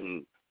wrote that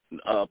and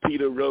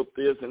Peter wrote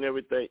this and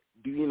everything.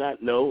 Do you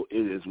not know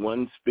it is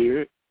one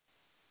spirit?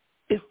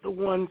 It's the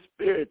one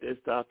Spirit that's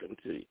talking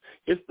to you.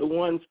 It's the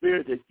one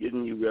Spirit that's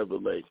giving you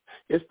revelation.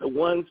 It's the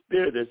one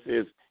Spirit that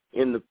says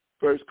in the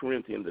 1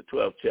 Corinthians, the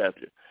 12th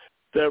chapter,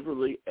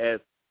 severally as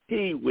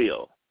he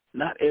will,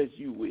 not as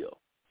you will,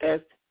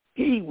 as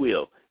he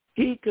will.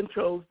 He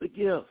controls the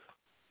gifts.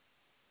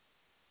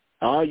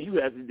 All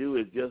you have to do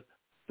is just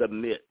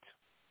submit.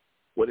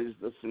 What is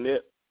the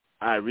submit?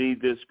 I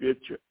read this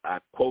scripture, I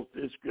quote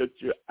this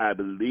scripture, I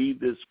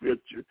believe this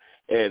scripture,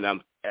 and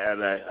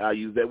I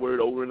use that word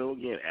over and over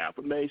again,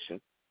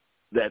 affirmation,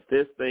 that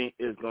this thing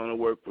is going to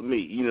work for me,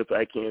 even if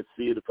I can't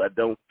see it, if I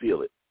don't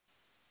feel it.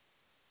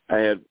 I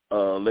had a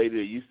lady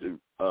that used to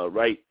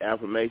write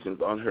affirmations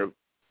on her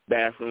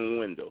bathroom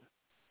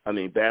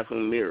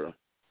mirror.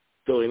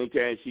 So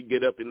anytime she'd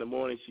get up in the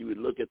morning, she would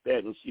look at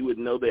that, and she would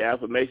know the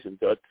affirmations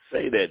to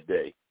say that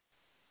day.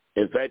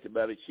 In fact,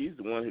 about it, she's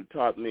the one who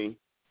taught me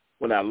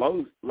when I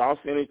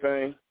lost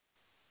anything,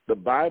 the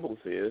Bible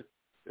says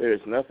there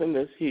is nothing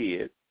that's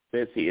hid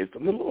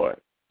from the Lord.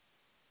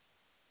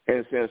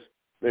 And since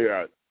there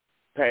are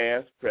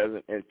past,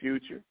 present, and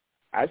future,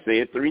 I say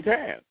it 3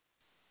 times.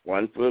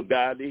 One for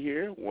God to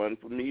hear, one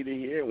for me to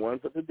hear, and one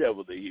for the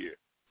devil to hear.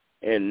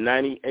 And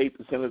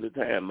 98% of the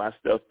time, I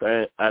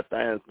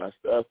find my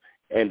stuff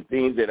and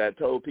things that I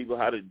told people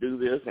how to do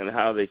this and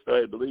how they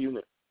started believing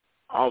it,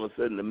 all of a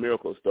sudden the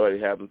miracles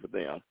started happening for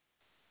them.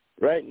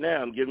 Right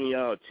now, I'm giving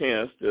y'all a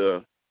chance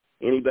to,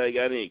 anybody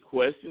got any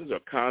questions or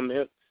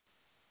comments?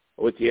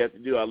 What you have to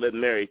do, I'll let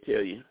Mary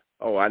tell you.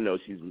 Oh, I know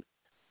she's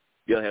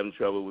still having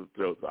trouble with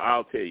throat, so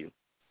I'll tell you.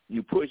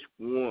 You push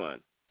 1,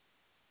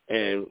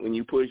 and when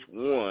you push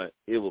 1,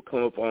 it will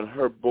come up on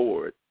her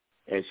board,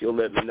 and she'll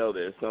let me know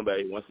that if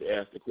somebody wants to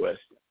ask the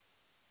question.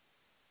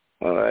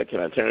 All right,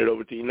 can I turn it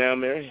over to you now,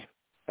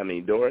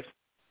 Doris?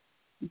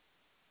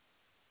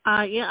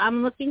 Yeah,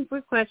 I'm looking for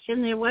a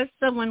question. There was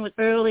someone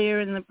earlier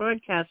in the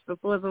broadcast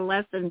before the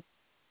lesson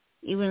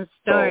even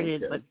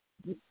started, but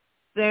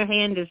their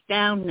hand is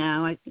down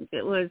now. I think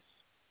it was,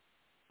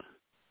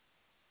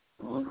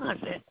 what was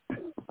it?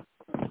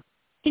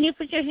 Can you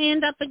put your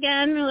hand up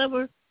again,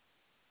 whoever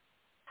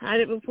had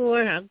it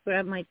before? I'll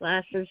grab my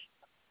glasses.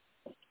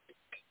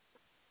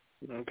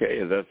 Okay,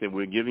 as I said,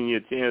 we're giving you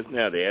a chance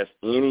now to ask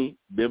any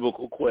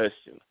biblical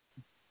question.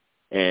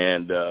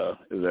 And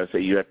as I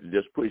say, you have to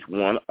just push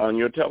 1 on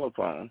your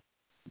telephone,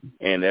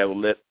 and that will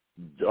let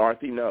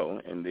Dorothy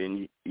know, and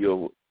then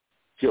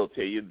she'll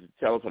tell you the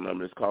telephone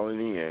number that's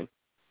calling in,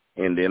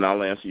 and then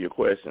I'll answer your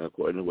question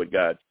according to what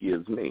God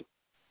gives me.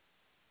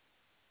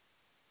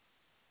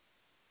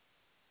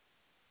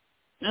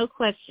 No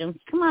questions.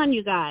 Come on,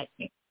 you guys.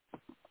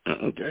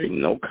 Okay,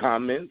 no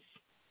comments.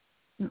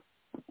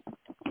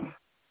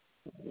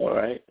 All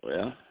right,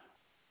 well,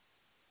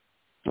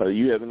 do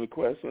you have any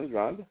questions,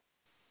 Rhonda?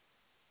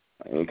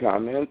 Any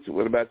comments?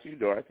 What about you,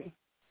 Dorothy?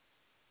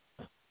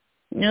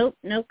 Nope,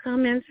 no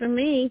comments from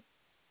me.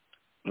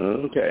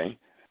 Okay.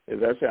 As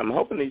I said, I'm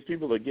hoping these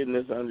people are getting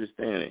this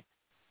understanding.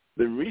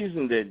 The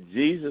reason that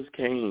Jesus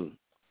came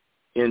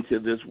into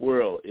this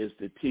world is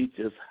to teach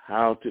us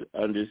how to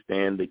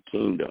understand the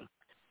kingdom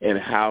and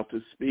how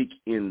to speak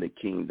in the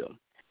kingdom.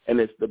 And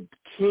it's the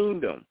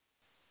kingdom,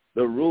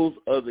 the rules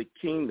of the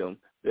kingdom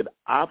that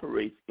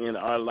operates in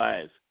our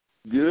lives,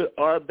 good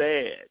or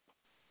bad.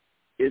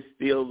 It's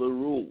still the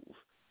rules.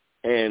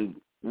 And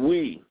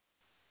we,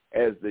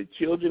 as the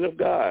children of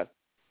God,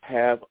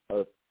 have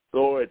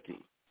authority,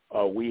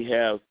 or we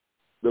have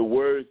the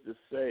words to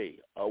say,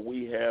 or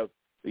we have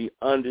the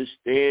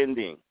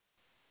understanding.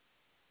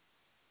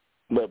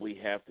 But we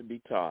have to be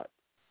taught.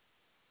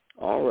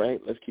 All right,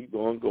 let's keep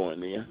going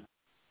then.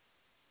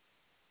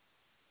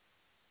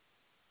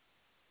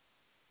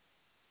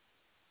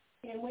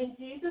 And when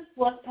Jesus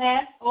was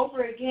passed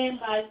over again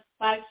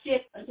by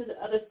ship unto the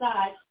other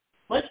side,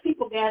 much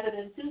people gathered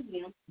unto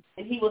him,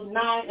 and he was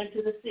nigh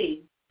unto the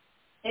sea.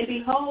 And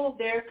behold,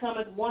 there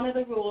cometh one of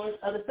the rulers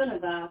of the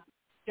synagogue,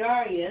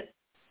 Jairus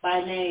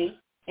by name,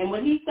 and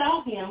when he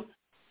saw him,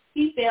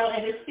 he fell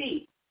at his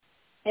feet,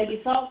 and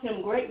besought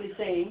him greatly,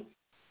 saying,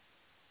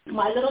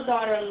 My little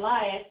daughter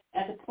lieth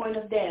at the point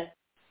of death.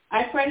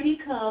 I pray thee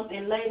come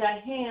and lay thy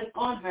hands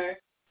on her,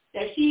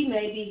 that she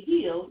may be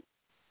healed,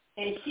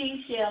 and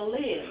she shall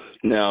live.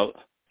 Now,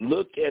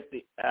 look at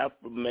the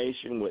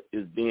affirmation what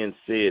is being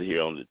said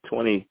here on the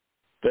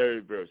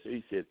 23rd verse.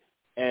 He said,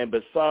 and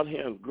besought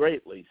him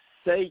greatly,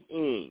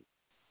 saying,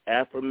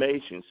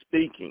 affirmation,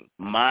 speaking,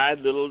 my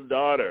little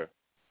daughter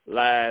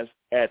lies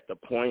at the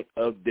point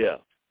of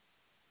death.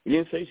 He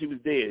didn't say she was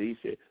dead. He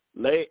said,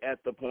 lay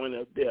at the point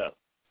of death.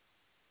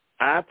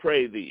 I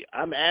pray thee,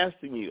 I'm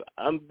asking you,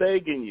 I'm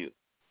begging you,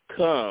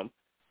 come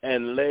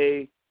and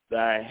lay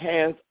thy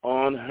hands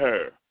on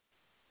her.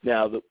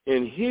 Now,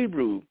 in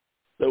Hebrew,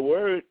 the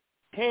word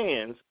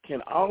hands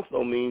can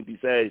also mean,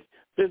 besides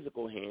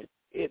physical hands,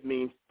 it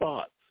means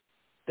thoughts.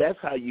 That's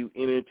how you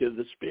enter into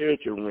the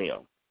spiritual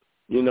realm.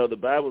 You know, the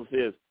Bible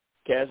says,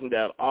 casting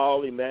down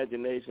all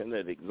imagination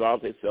that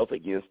exalts itself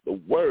against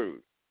the word.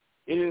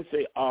 It didn't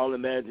say all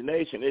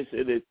imagination. It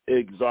said it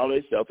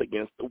exalts itself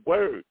against the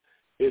word.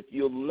 If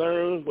you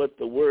learn what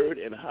the word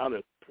and how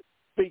to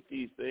speak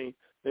these things,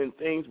 then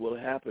things will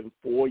happen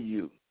for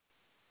you.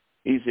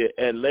 He said,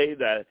 and lay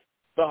thy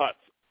thoughts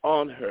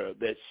on her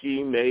that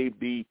she may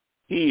be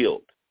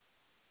healed.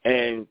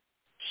 And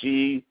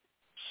she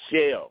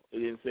shall, it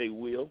didn't say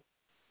will,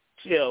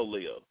 shall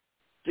live.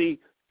 See,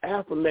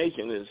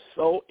 affirmation is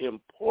so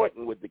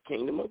important with the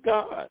kingdom of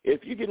God.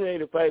 If you're getting ready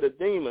to fight a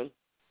demon,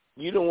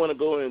 you don't want to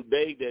go and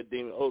beg that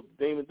demon, oh,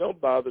 demon, don't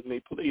bother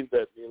me. Please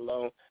let me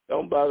alone.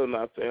 Don't bother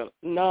my family.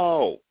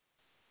 No.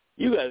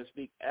 You got to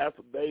speak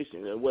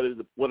affirmation. And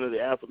one of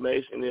the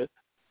affirmation is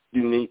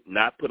you need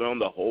not put on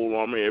the whole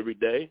armor every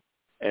day.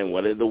 And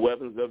one of the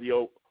weapons of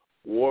your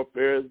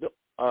warfare is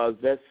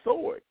that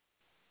sword.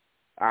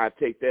 I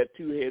take that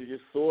two-headed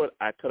sword,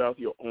 I cut off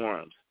your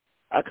arms.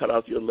 I cut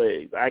off your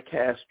legs. I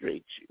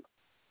castrate you.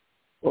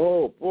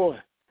 Oh, boy.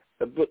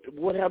 But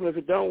what happens if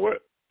it don't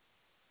work?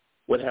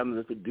 What happens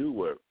if it do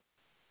work?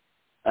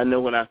 I know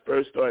when I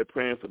first started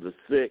praying for the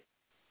sick,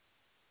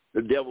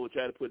 the devil would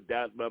try to put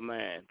doubt in my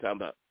mind, talking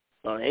about,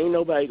 ain't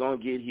nobody going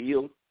to get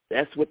healed.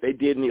 That's what they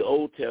did in the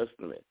Old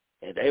Testament,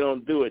 and they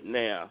don't do it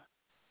now.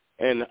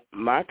 And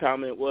my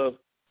comment was,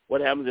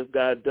 what happens if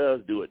God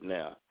does do it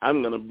now?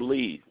 I'm going to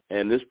believe.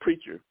 And this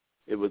preacher,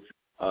 it was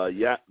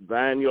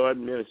Vineyard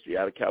Ministry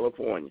out of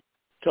California,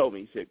 told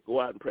me, he said, go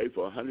out and pray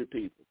for 100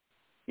 people.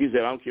 He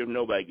said, I don't care if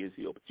nobody gets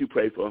healed, but you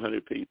pray for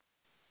 100 people.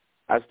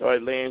 I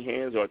started laying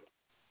hands or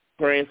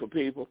praying for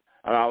people,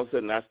 and all of a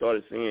sudden I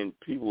started seeing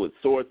people with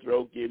sore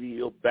throat get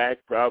healed, back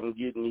problems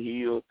getting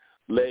healed,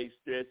 legs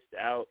stretched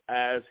out,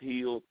 eyes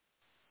healed.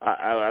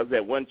 I was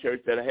at one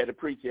church that I had to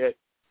preach at.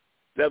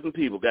 7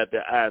 people got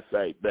their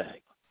eyesight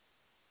back.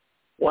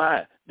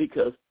 Why?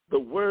 Because the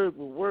word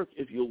will work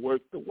if you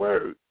work the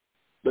word.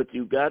 But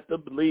you got to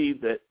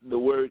believe that the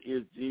word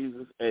is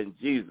Jesus, and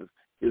Jesus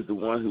is the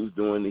one who's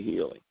doing the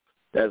healing.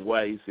 That's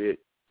why he said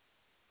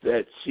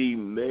that she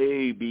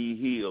may be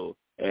healed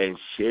and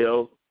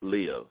shall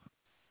live.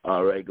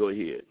 All right, go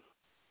ahead.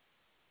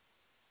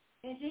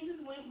 And Jesus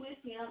went with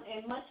him,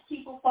 and much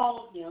people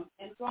followed him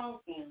and thronged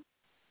him.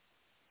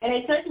 And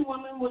a certain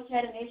woman which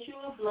had an issue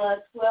of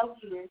blood 12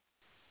 years,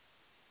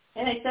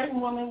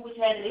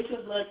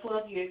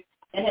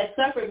 and had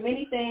suffered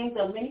many things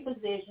of many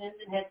physicians,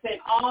 and had spent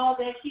all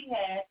that she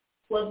had,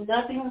 was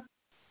nothing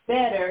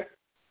better,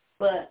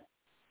 but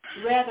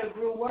rather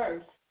grew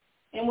worse.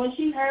 And when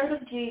she heard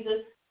of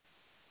Jesus,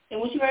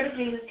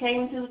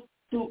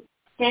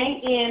 came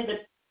in the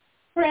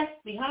press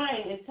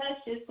behind and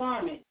touched his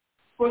garment.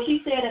 For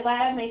she said, if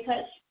I may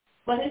touch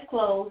but his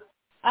clothes,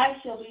 I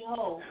shall be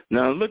whole.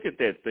 Now look at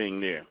that thing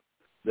there,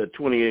 the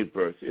 28th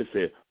verse. It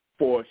said,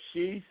 for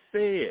she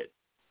said,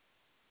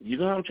 you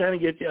know what I'm trying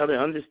to get y'all to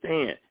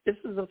understand? This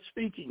is a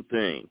speaking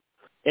thing.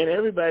 And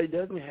everybody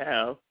doesn't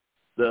have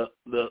the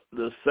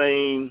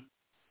same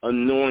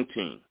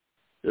anointing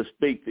to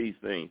speak these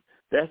things.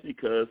 That's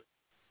because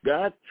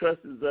God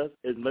trusts us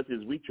as much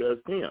as we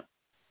trust him.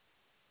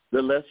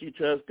 The less you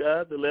trust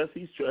God, the less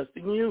he's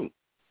trusting you.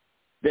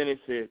 Then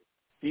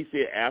he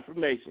said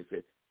affirmation,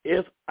 said,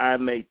 if I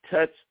may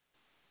touch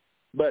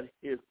but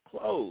his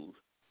clothes,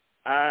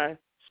 I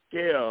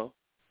shall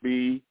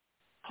be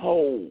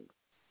whole.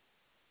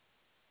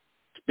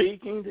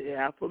 Speaking the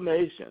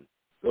affirmation.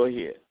 Go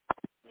ahead.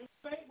 And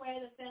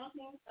straightway the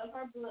fountain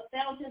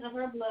of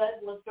her blood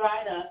was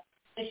dried up,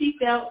 and she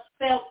felt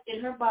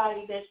in her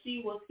body that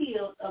she was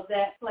healed of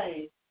that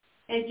plague.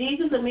 And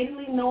Jesus,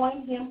 immediately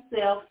knowing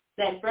himself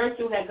that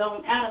virtue had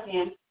gone out of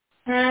him,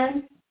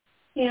 turned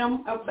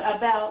him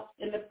about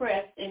in the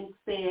press and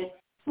said,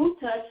 who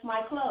touched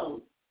my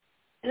clothes?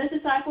 And the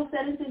disciple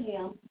said unto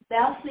him,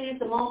 thou seest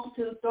the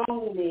multitude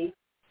thronging thee,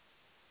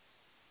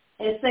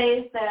 and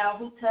sayest thou,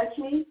 who touched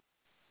me?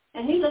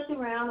 And he looked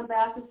around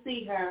about to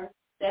see her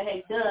that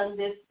had done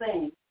this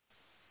thing.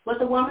 But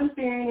the woman,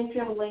 fearing and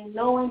trembling,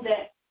 knowing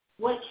that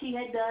what she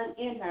had done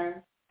in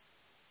her,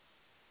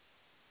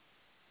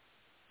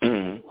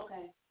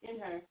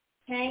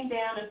 came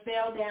down and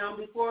fell down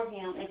before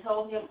him and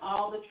told him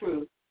all the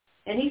truth.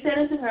 And he said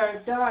unto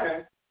her,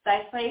 daughter,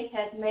 thy faith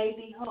hath made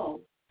thee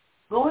whole.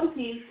 Go in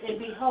peace and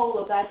be whole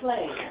of thy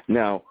plague.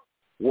 Now,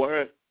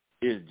 what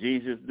is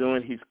Jesus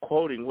doing? He's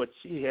quoting what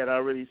she had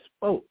already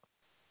spoke.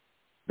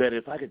 That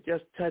if I could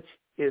just touch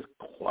his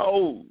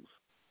clothes,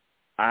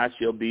 I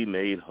shall be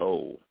made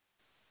whole.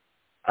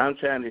 I'm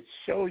trying to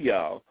show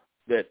y'all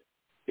that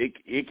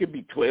it could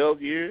be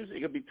 12 years,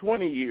 it could be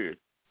 20 years.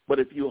 But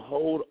if you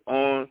hold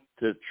on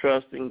to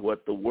trusting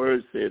what the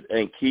word says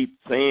and keep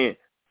saying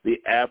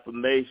the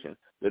affirmation,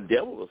 the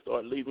devil will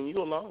start leaving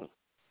you alone.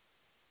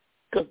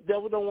 Because the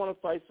devil don't want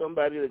to fight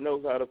somebody that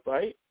knows how to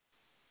fight.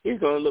 He's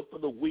going to look for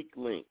the weak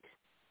link.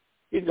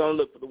 He's going to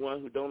look for the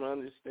one who don't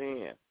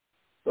understand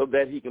so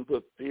that he can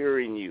put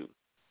fear in you,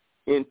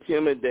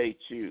 intimidate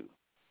you,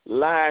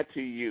 lie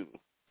to you.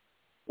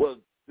 Well,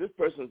 this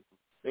person's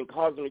been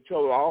causing me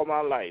trouble all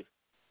my life.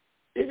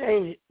 It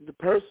ain't the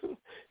person,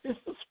 it's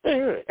the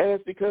spirit. And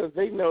it's because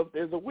they know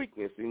there's a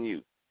weakness in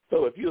you.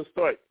 So if you'll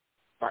start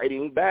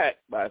fighting back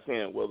by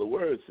saying, well, the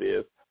word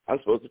says I'm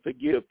supposed to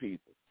forgive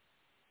people.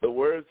 The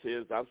word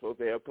says I'm supposed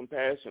to have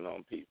compassion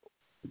on people.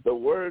 The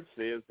word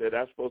says that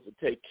I'm supposed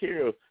to take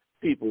care of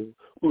people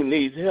who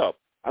need help.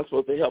 I'm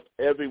supposed to help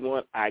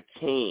everyone I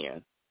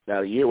can.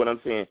 Now, you hear what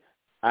I'm saying?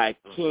 I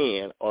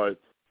can, or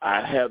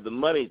I have the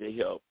money to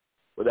help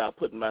without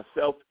putting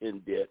myself in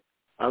debt.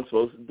 I'm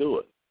supposed to do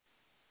it.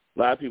 A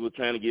lot of people are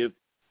trying to give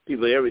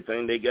people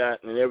everything they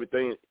got, and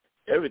everything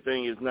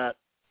is not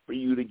for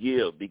you to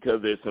give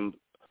because there's some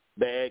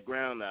bad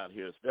ground out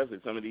here, especially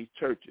some of these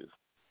churches.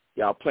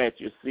 Y'all plant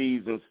your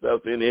seeds and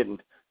stuff in it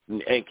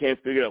and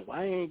can't figure out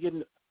why I ain't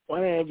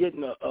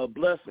getting a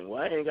blessing.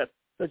 Why I ain't got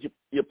such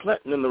you're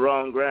planting in the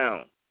wrong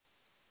ground.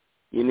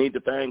 You need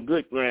to find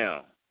good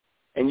ground.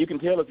 And you can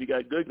tell if you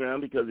got good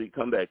ground because you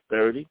come back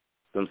 30,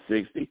 some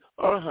 60,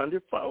 or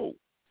 100-fold.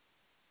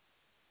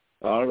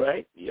 All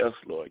right? Yes,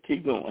 Lord.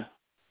 Keep going.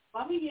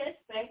 While he yet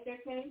spake, there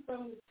came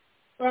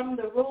from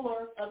the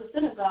ruler of the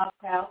synagogue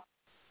house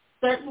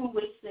certain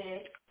which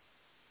said,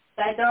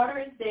 Thy daughter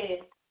is dead.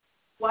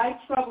 Why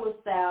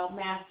troublest thou,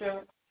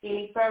 master,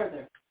 any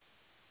further?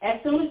 As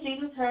soon as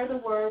Jesus heard the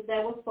word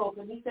that was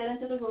spoken, he said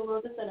unto the ruler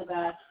of the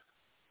synagogue,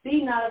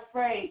 Be not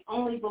afraid,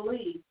 only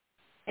believe.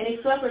 And he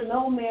suffered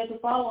no man to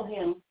follow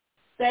him,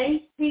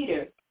 save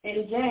Peter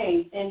and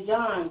James and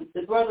John,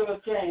 the brother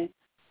of James.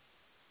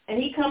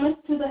 And he cometh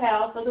to the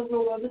house of the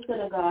ruler of the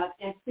synagogue,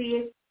 and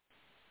seeth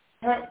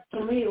her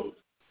tumult,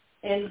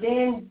 and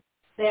them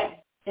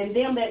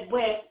that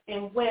wept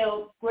and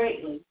wailed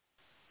greatly.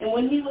 And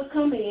when he was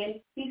come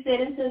in, he said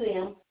unto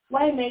them,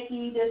 Why make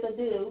ye this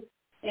ado,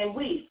 and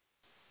weep?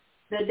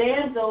 The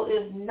damsel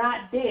is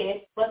not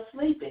dead, but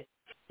sleepeth.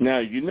 Now,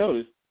 you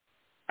notice,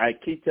 I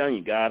keep telling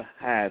you, God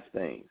hides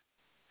things.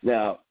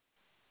 Now,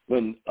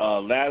 when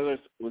Lazarus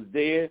was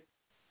dead,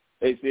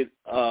 they said,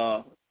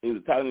 he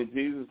was talking to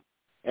Jesus,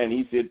 and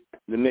he said,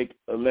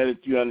 let it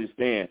you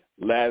understand,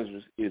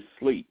 Lazarus is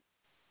asleep.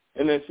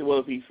 And they said, well,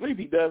 if he's asleep,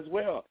 he does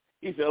well.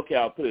 He said, okay,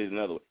 I'll put it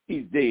another way.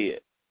 He's dead,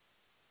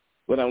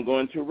 but I'm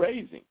going to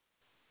raise him.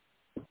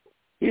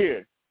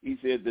 Here, he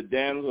said, the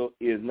damsel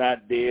is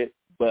not dead,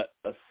 but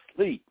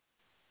asleep.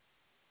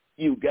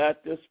 You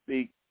got to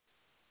speak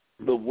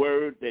the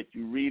word that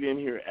you read in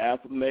here,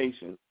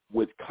 affirmation,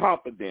 with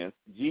confidence.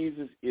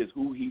 Jesus is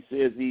who he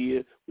says he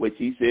is, which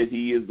he says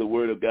he is the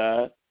word of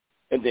God.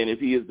 And then if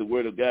he is the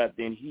word of God,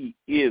 then he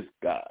is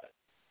God.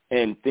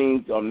 And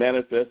things are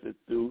manifested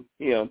through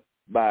him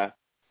by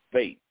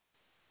faith.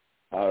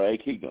 All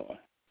right, keep going.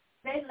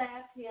 They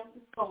laughed him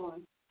to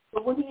scorn.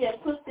 But when he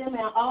had put them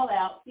all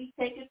out, he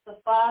taketh the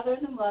father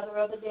and the mother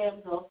of the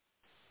damsel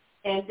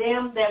and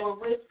them that were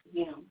with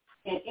him,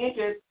 and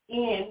entered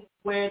in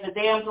where the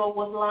damsel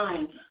was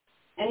lying.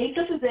 And he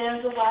took the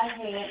damsel by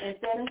the hand and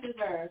said unto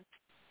her,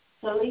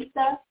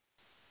 Talitha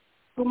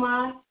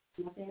cumi,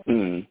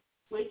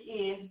 which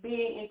is,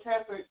 being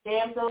interpreted,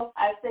 Damsel,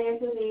 I say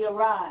unto thee,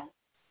 arise.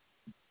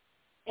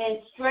 And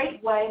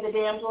straightway the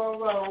damsel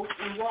arose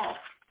and walked,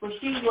 for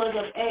she was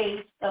of the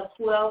age of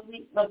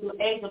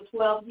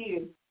 12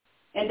 years.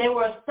 And they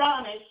were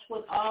astonished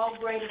with all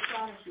great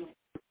astonishment.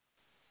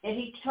 And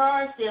he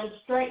charged them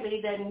straitly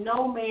that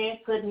no man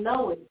could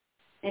know it,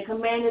 and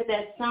commanded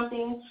that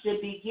something should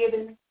be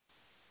given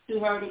to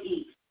her to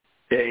eat.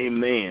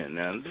 Amen.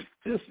 Now,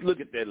 just look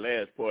at that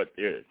last part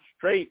there.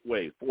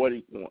 Straightway,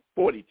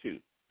 42.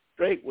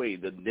 Straightway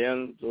the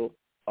damsel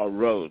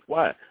arose.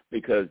 Why?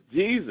 Because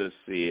Jesus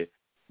said,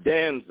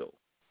 damsel,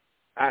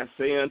 I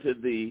say unto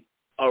thee,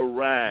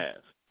 arise.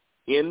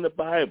 In the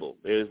Bible,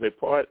 there's a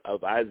part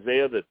of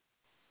Isaiah, the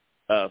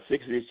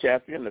 60th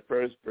chapter, in the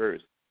first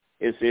verse.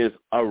 It says,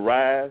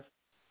 arise,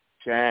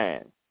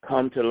 shine,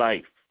 come to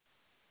life.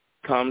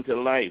 Come to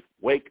life.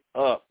 Wake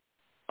up.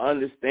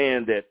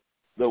 Understand that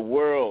the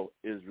world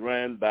is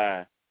run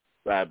by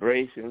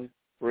vibration,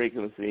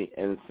 frequency,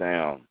 and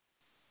sound.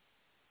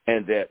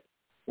 And that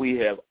we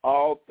have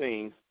all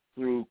things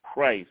through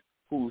Christ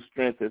who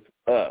strengthens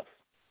us.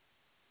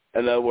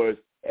 In other words,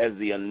 as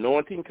the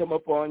anointing come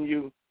upon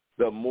you,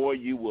 the more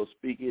you will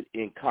speak it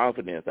in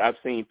confidence. I've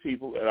seen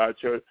people at our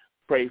church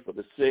pray for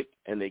the sick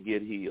and they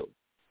get healed.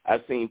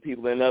 I've seen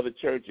people in other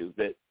churches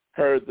that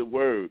heard the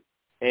word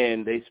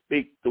and they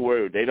speak the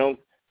word. They don't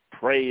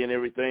pray and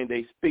everything.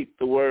 They speak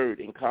the word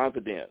in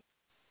confidence.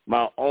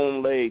 My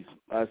own legs,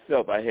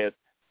 myself,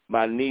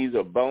 my knees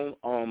are bone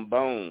on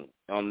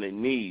the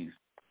knees.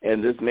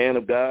 And this man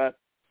of God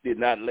did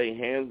not lay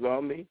hands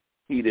on me.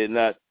 He did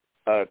not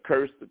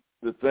curse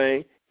the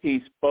thing.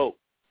 He spoke.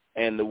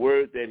 And the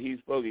word that he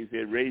spoke, he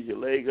said, raise your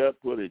leg up,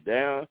 put it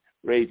down,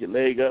 raise your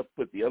leg up,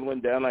 put the other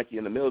one down like you're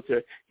in the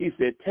military. He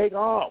said, take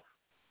off.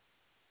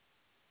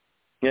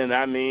 And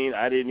I mean,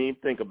 I didn't even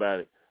think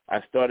about it.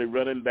 I started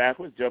running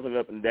backwards, jumping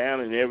up and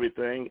down and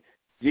everything.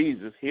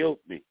 Jesus healed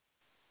me.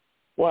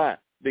 Why?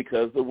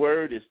 Because the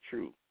word is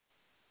true.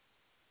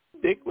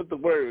 Stick with the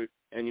word,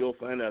 and you'll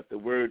find out the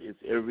word is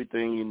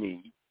everything you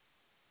need.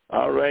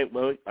 All right,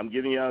 well, I'm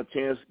giving y'all a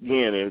chance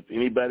again. If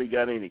anybody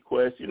got any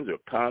questions or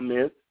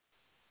comments,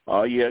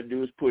 all you have to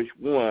do is push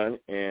 1,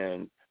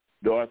 and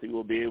Dorothy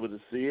will be able to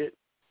see it,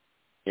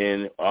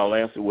 and I'll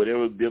answer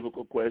whatever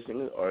biblical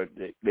question or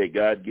that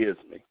God gives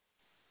me.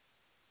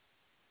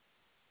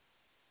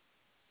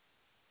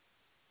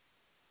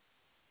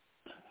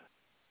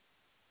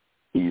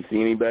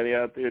 see anybody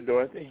out there,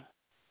 Dorothy?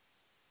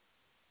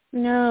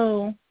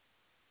 No.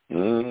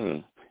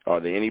 Are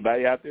there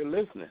anybody out there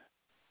listening?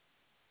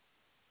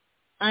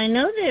 I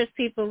know there's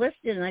people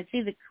listening. I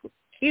see the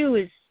queue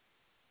is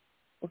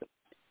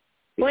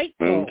quite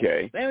full.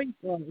 Okay. Very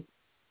full.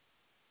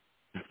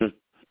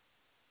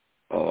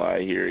 Oh,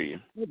 I hear you.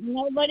 If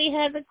nobody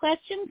has a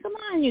question, come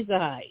on, you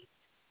guys.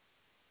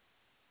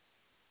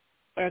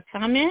 Or a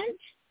comment?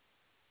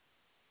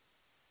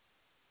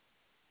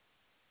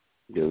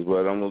 Because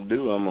what I'm gonna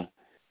do,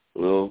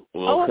 we'll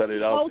cut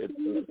it off.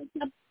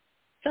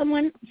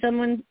 Someone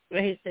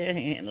raised their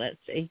hand. Let's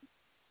see.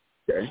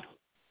 Okay.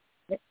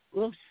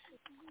 Whoops.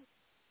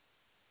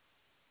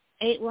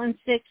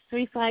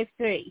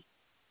 816-353.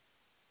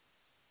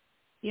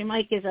 Your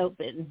mic is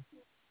open.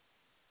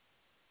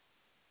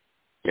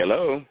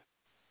 Hello.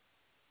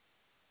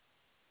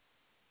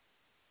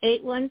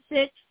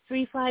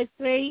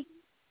 816-353.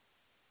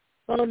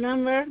 Phone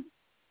number.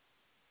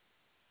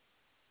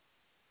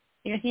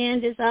 Your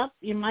hand is up.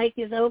 Your mic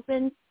is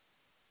open.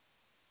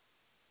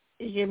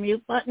 Is your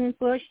mute button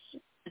pushed?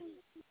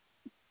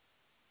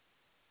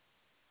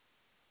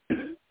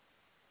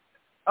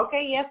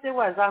 Okay, yes, it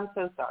was. I'm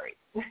so sorry.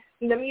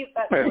 The mute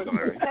button was.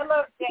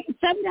 Hello, James.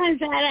 Sometimes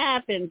that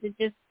happens. It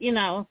just,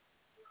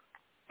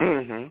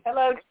 Mm-hmm.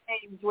 Hello,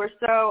 James. We're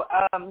so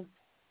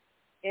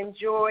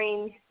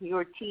enjoying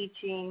your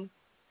teaching.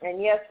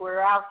 And, yes,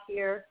 we're out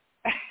here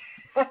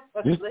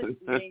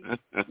listening.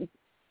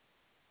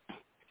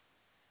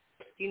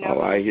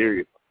 I hear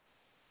you.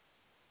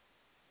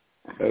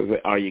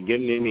 Are you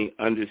getting any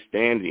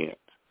understanding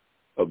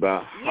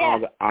about how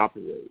to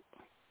operate?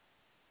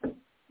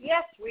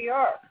 Yes, we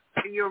are.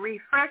 You're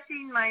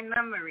refreshing my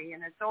memory,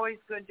 and it's always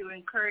good to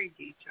encourage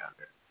each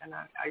other. And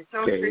I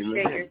so appreciate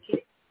your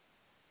teaching.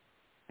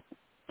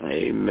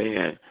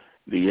 Amen.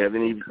 Do you have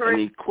any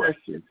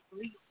questions?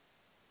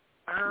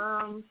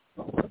 No,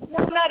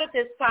 not at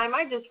this time.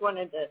 I just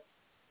wanted to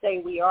say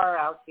we are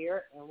out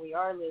here, and we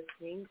are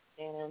listening,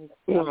 and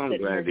I'm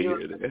glad to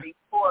hear that.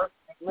 Report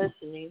and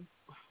listening.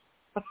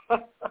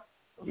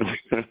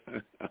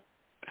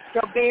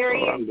 So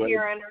Barry and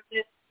Karen are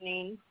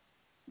listening.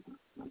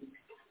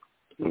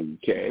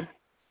 Okay.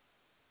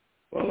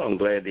 Well, I'm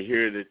glad to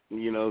hear that,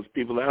 there's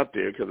people out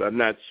there, because I'm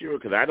not sure,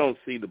 because I don't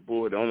see the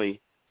board.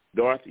 Only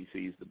Dorothy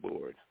sees the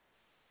board.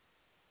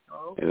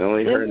 Oh. And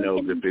only her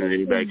knows if there's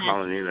anybody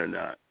calling in or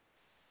not.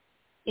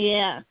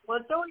 Yeah.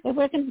 Well, it's always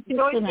good to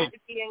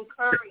be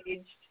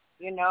encouraged.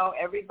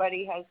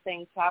 Everybody has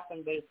things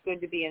happen, but it's good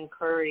to be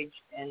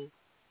encouraged and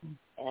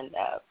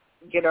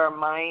get our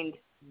mind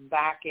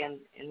back in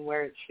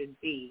where it should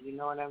be. You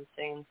know what I'm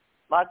saying?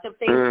 Lots of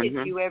things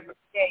hit you every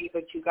day,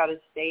 but you got to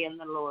stay in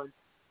the Lord.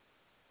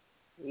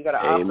 You got to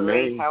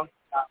operate how He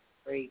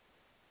operates.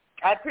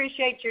 I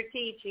appreciate your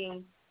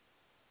teaching.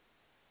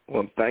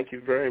 Well, thank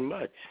you very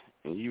much.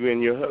 And you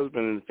and your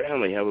husband and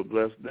family have a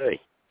blessed day.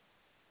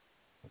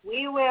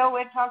 We will.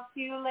 We'll talk to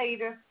you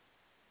later.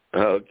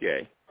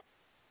 Okay.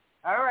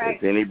 All right.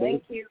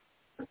 Thank you.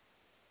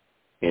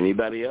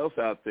 Anybody else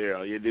out there,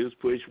 all you do is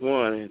push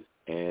 1,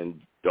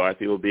 and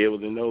Dorothy will be able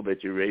to know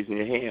that you're raising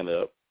your hand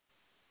up.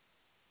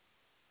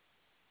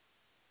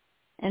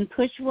 And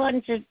push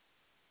 1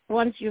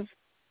 once you've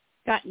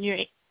gotten your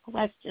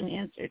question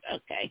answered.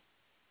 Okay.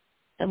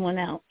 Someone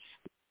else.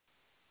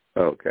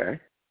 Okay.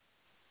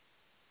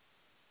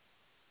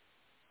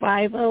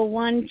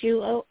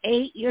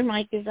 501-208. Your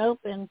mic is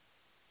open.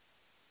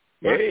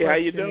 Hey, how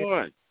you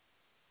doing?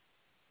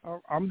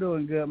 I'm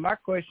doing good. My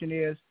question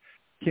is,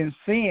 can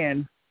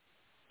sin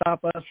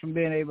stop us from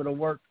being able to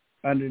work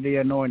under the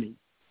anointing?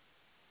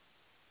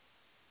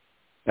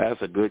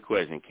 That's a good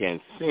question. Can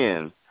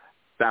sin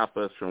stop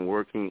us from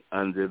working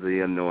under the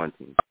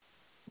anointing?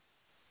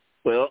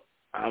 Well,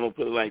 I'm going to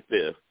put it like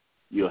this.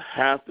 You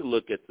have to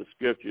look at the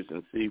scriptures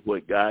and see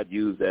what God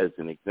used as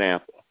an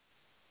example.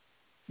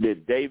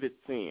 Did David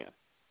sin?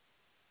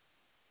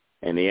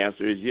 And the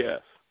answer is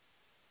yes.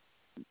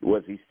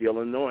 Was he still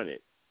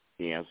anointed?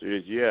 The answer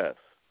is yes.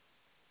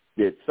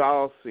 Did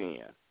Saul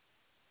sin?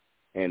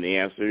 And the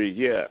answer is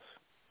yes.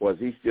 Was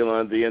he still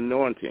under the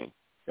anointing?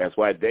 That's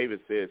why David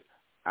says,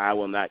 I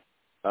will not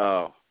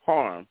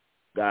harm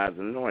God's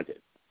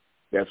anointed.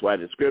 That's why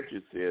the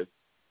scripture says,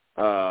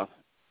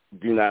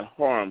 do not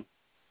harm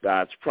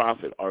God's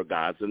prophet or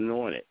God's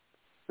anointed.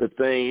 The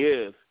thing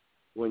is,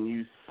 when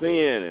you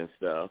sin and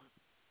stuff,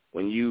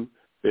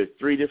 there's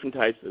 3 different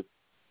types of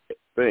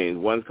things.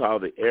 One's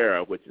called the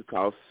error, which is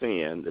called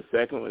sin. The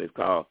second one is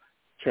called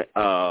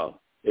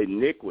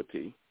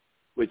iniquity,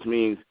 which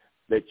means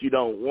that you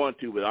don't want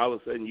to, but all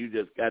of a sudden you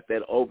just got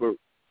that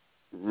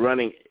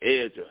overrunning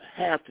edge of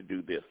have to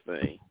do this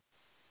thing.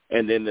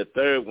 And then the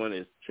third one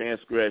is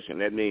transgression.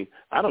 That means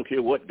I don't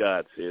care what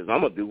God says.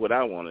 I'm going to do what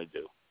I want to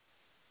do.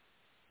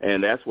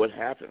 And that's what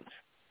happens.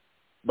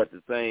 But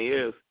the thing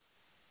is,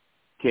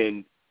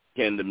 can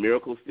the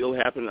miracle still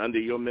happen under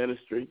your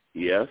ministry?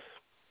 Yes.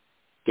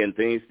 Can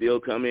things still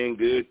come in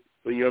good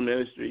for your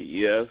ministry?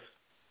 Yes.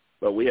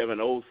 But we have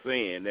an old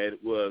saying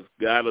that was,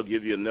 God will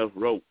give you enough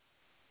rope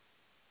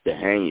to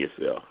hang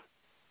yourself.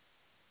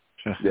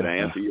 Did I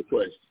answer your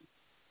question?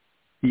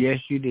 Yes,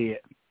 you did.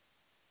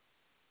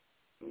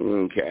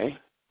 Okay.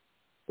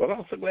 Well,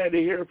 I'm so glad to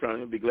hear from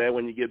you. Be glad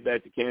when you get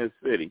back to Kansas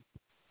City.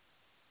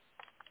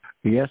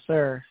 Yes,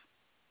 sir.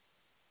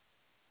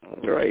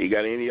 All right. You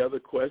got any other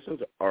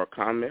questions or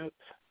comments?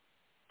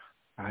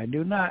 I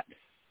do not.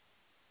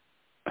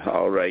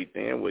 All right,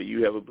 then. Well,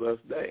 you have a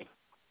blessed day.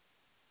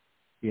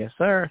 Yes,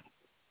 sir.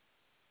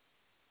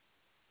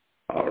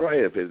 All right.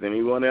 If there's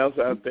anyone else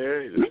out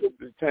there, this is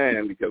the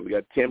time because we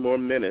got 10 more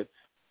minutes.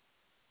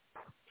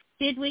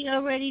 Did we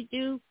already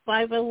do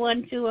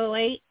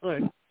 501-208, or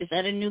is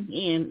that a new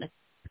hand?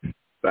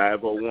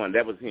 501.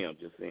 That was him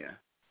just then.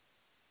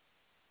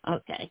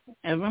 Okay.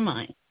 Never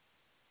mind.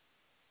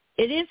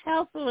 It is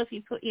helpful if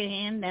you put your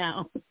hand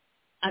down.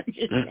 I'm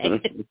just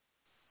saying.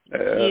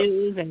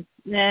 You and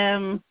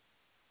them.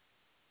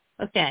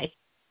 Okay.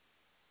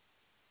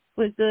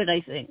 We're good,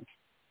 I think.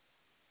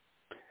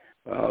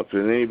 If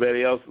there's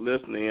anybody else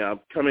listening, I'm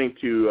coming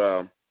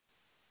to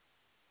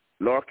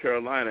North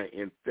Carolina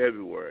in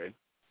February.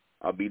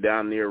 I'll be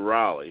down near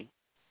Raleigh.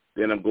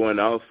 Then I'm going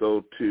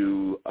also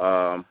to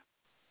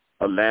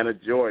Atlanta,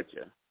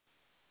 Georgia,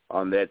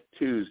 on that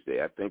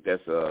Tuesday. I think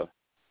that's a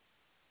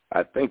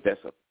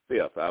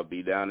 5th. I'll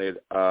be down at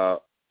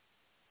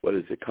what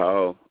is it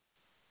called?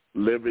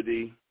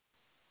 Liberty.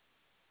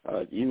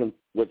 You know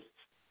what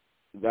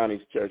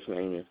Donnie's church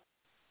name is?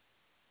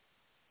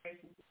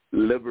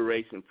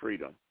 Liberation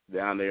Freedom,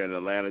 down there in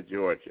Atlanta,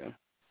 Georgia.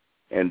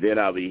 And then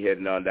I'll be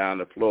heading on down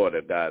to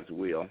Florida, God's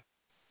will,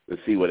 to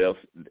see what else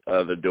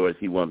other doors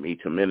he wants me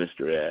to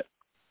minister at.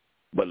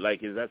 But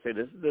like as I said,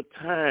 this is the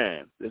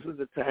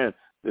time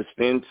to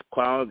spend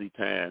quality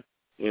time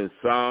in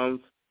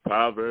Psalms,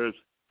 Proverbs,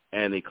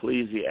 and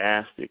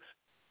Ecclesiastics,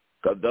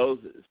 because those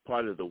is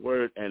part of the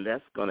Word, and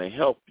that's going to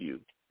help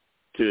you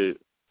to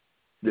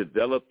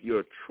develop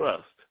your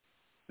trust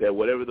that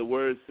whatever the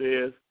Word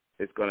says,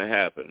 it's going to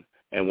happen.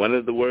 And one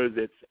of the words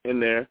that's in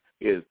there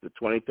is the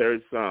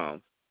 23rd Psalm,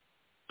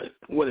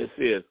 when it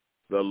says,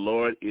 the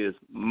Lord is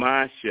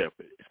my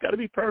shepherd. It's got to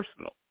be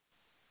personal.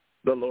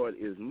 The Lord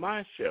is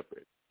my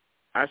shepherd.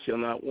 I shall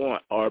not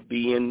want or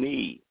be in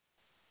need.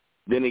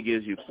 Then it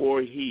gives you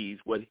 4 He's,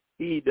 what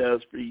he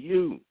does for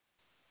you.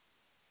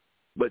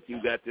 But you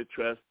got to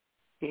trust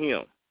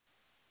him.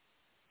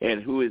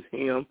 And who is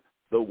him?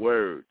 The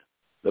Word.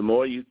 The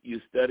more you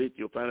study it,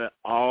 you'll find out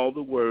all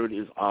the Word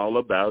is all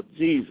about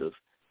Jesus.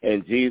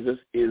 And Jesus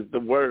is the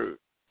Word.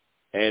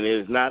 And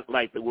it's not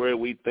like the Word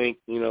we think,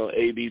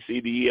 A, B, C,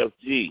 D, E, F,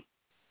 G.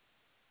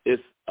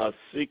 It's a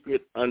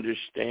secret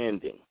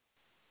understanding.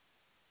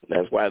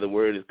 That's why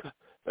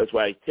that's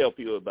why I tell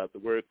people about the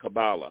word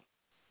Kabbalah.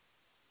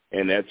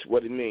 And that's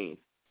what it means,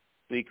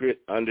 secret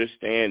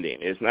understanding.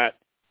 It's not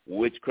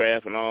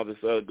witchcraft and all this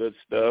other good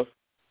stuff.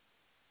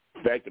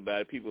 In fact,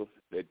 about it, people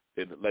that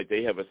like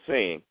they have a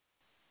saying,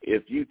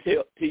 if you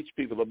teach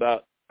people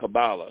about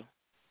Kabbalah,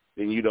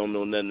 then you don't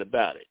know nothing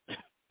about it.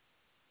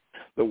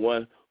 The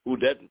one who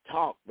doesn't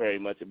talk very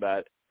much about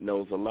it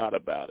knows a lot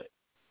about it.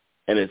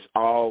 And it's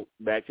all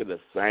back to the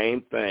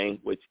same thing,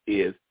 which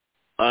is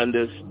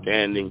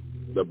understanding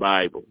the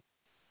Bible,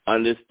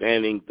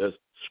 understanding the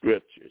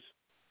Scriptures,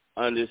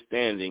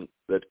 understanding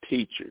the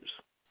teachers.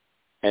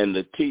 And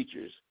the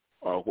teachers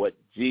are what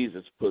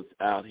Jesus puts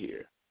out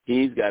here.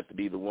 He's got to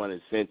be the one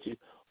that sent you,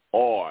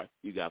 or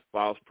you got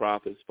false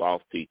prophets,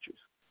 false teachers.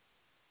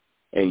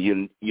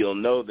 And you'll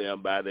know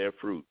them by their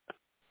fruit.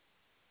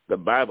 The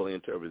Bible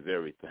interprets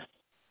everything.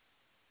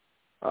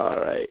 All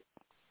right.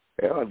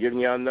 Well, I'm giving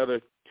y'all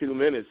another 2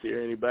 minutes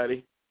here.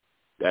 Anybody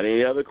got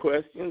any other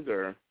questions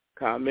or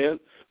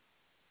comments?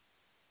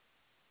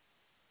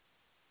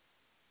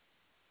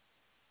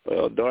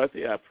 Well,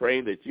 Dorothy, I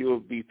pray that you'll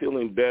be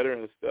feeling better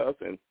and stuff,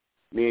 and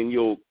me and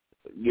you'll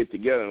get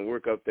together and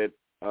work up that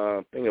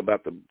thing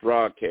about the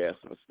broadcast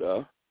and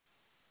stuff.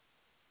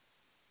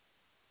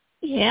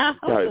 Yeah,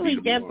 hopefully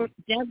Deborah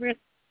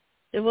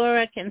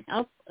can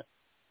help us.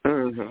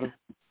 Mm-hmm.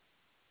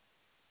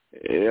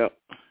 Yep.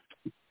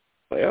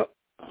 Well,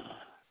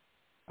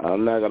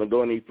 I'm not going to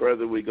go any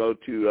further. We go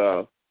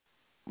to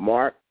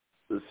Mark,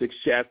 the 6th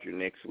chapter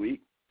next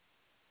week.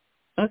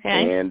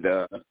 Okay. And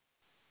as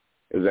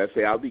I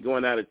say, I'll be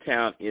going out of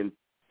town in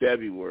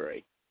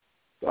February.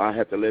 So I'll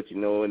have to let you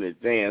know in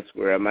advance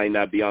where I might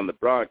not be on the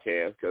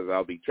broadcast because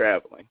I'll be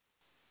traveling.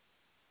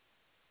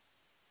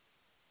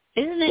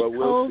 Isn't it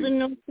cold in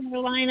North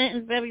Carolina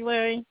in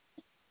February?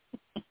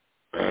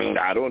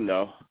 I don't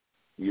know.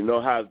 You know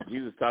how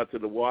Jesus talked to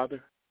the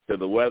water, to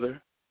the weather?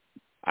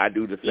 I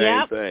do the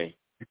same thing.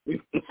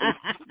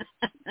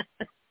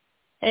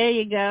 There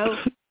you go.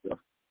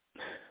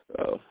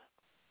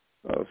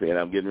 And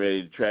I'm getting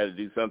ready to try to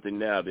do something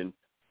now.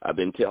 I've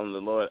been telling the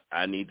Lord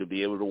I need to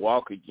be able to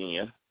walk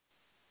again.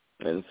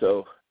 And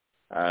so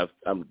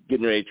I'm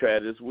getting ready to try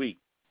this week,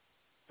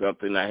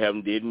 something I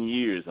haven't did in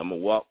years. I'm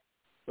going to walk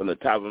from the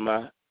top of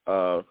my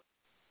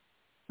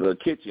the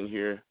kitchen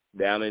here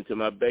down into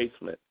my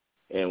basement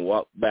and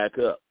walk back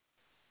up.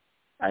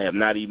 I have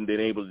not even been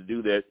able to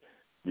do that,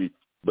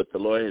 but the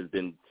Lord has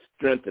been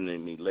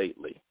strengthening me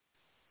lately.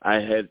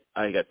 I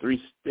got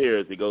 3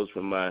 stairs that goes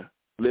from my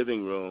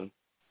living room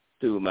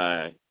to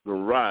my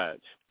garage.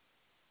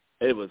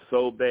 It was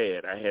so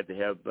bad I had to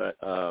have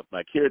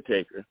my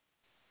caretaker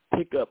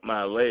pick up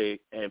my leg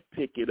and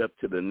pick it up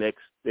to the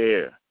next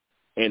stair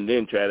and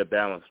then try to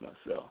balance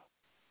myself.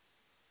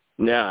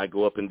 Now I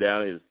go up and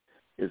down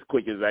as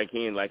quick as I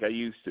can like I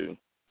used to.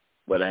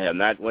 But I have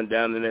not went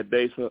down in that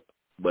basement,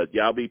 but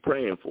y'all be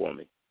praying for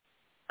me.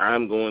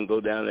 I'm going to go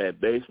down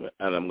that basement,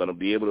 and I'm going to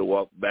be able to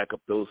walk back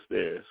up those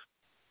stairs.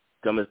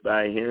 Cometh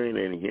by hearing,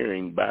 and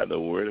hearing by the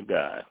word of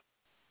God.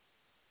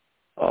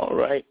 All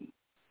right.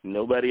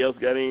 Nobody else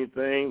got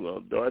anything? Well,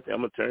 Dorothy, I'm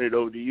going to turn it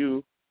over to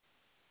you,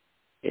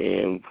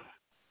 and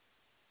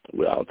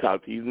I'll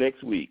talk to you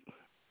next week.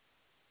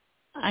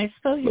 I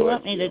suppose you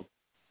want me to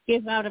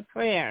give out a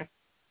prayer.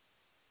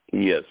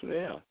 Yes,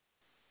 ma'am.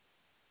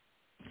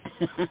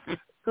 Of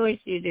course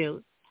you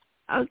do.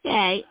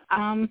 Okay.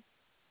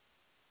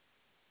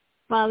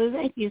 Father,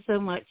 thank you so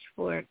much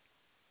for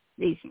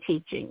these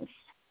teachings.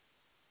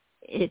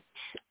 It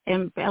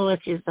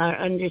embellishes our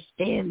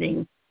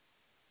understanding,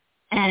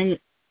 and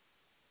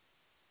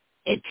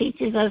it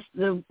teaches us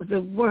the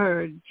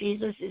Word.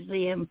 Jesus is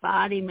the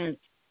embodiment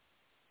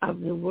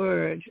of the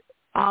Word.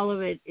 All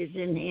of it is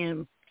in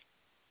him.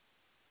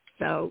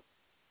 So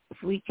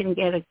if we can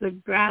get a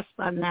good grasp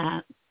on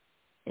that,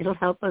 it'll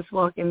help us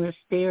walk in the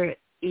Spirit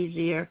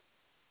easier.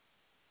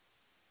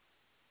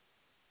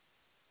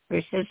 For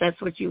it says that's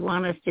what you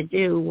want us to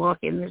do, walk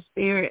in the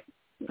Spirit,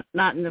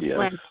 not in the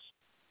flesh.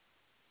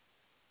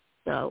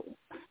 So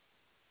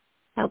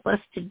help us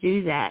to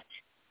do that,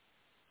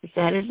 because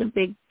that is a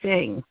big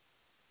thing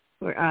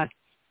for us.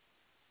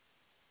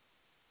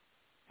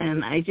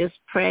 And I just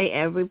pray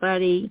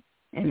everybody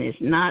and is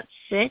not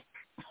sick.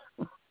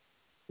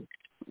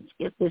 Let's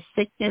get this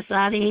sickness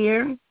out of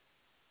here.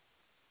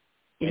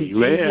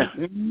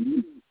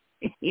 Amen.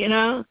 You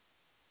know,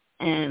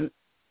 and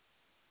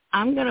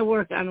I'm going to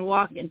work on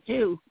walking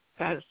too,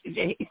 Pastor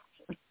James.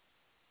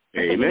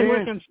 Amen. I'm going to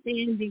work on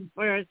standing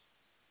first.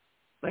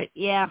 But,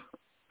 yeah,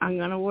 I'm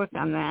going to work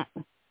on that.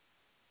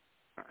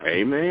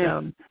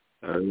 Amen.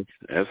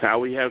 That's how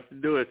we have to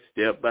do it,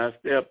 step by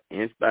step,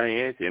 inch by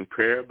inch, and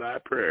prayer by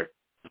prayer.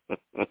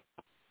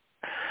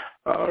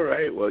 All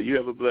right. Well, you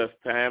have a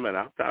blessed time, and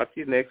I'll talk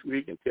to you next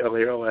week and tell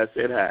Harold I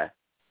said hi.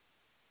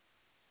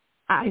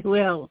 I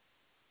will.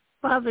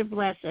 Father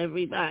bless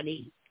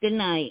everybody. Good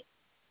night.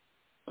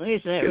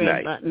 Where's that Good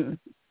red night. button?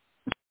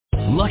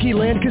 Lucky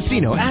Land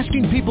Casino,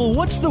 asking people,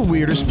 what's the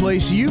weirdest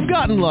place you've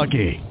gotten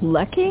lucky?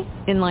 Lucky?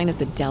 In line at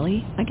the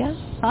deli, I guess?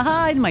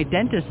 Aha, in my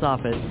dentist's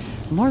office.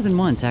 More than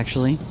once,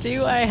 actually.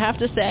 Do I have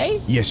to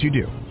say? Yes, you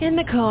do. In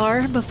the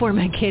car before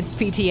my kids'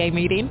 PTA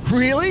meeting.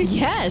 Really?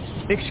 Yes.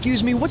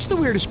 Excuse me, what's the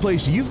weirdest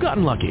place you've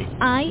gotten lucky?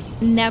 I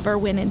never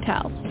win and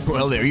tell.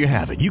 Well, there you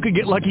have it. You can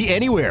get lucky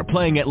anywhere,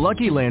 playing at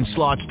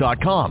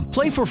LuckyLandSlots.com.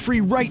 Play for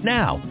free right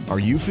now. Are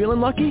you feeling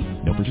lucky?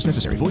 No purchase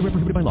necessary. Void where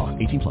prohibited by law.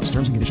 18+.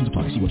 Terms and conditions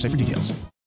apply. See website for details.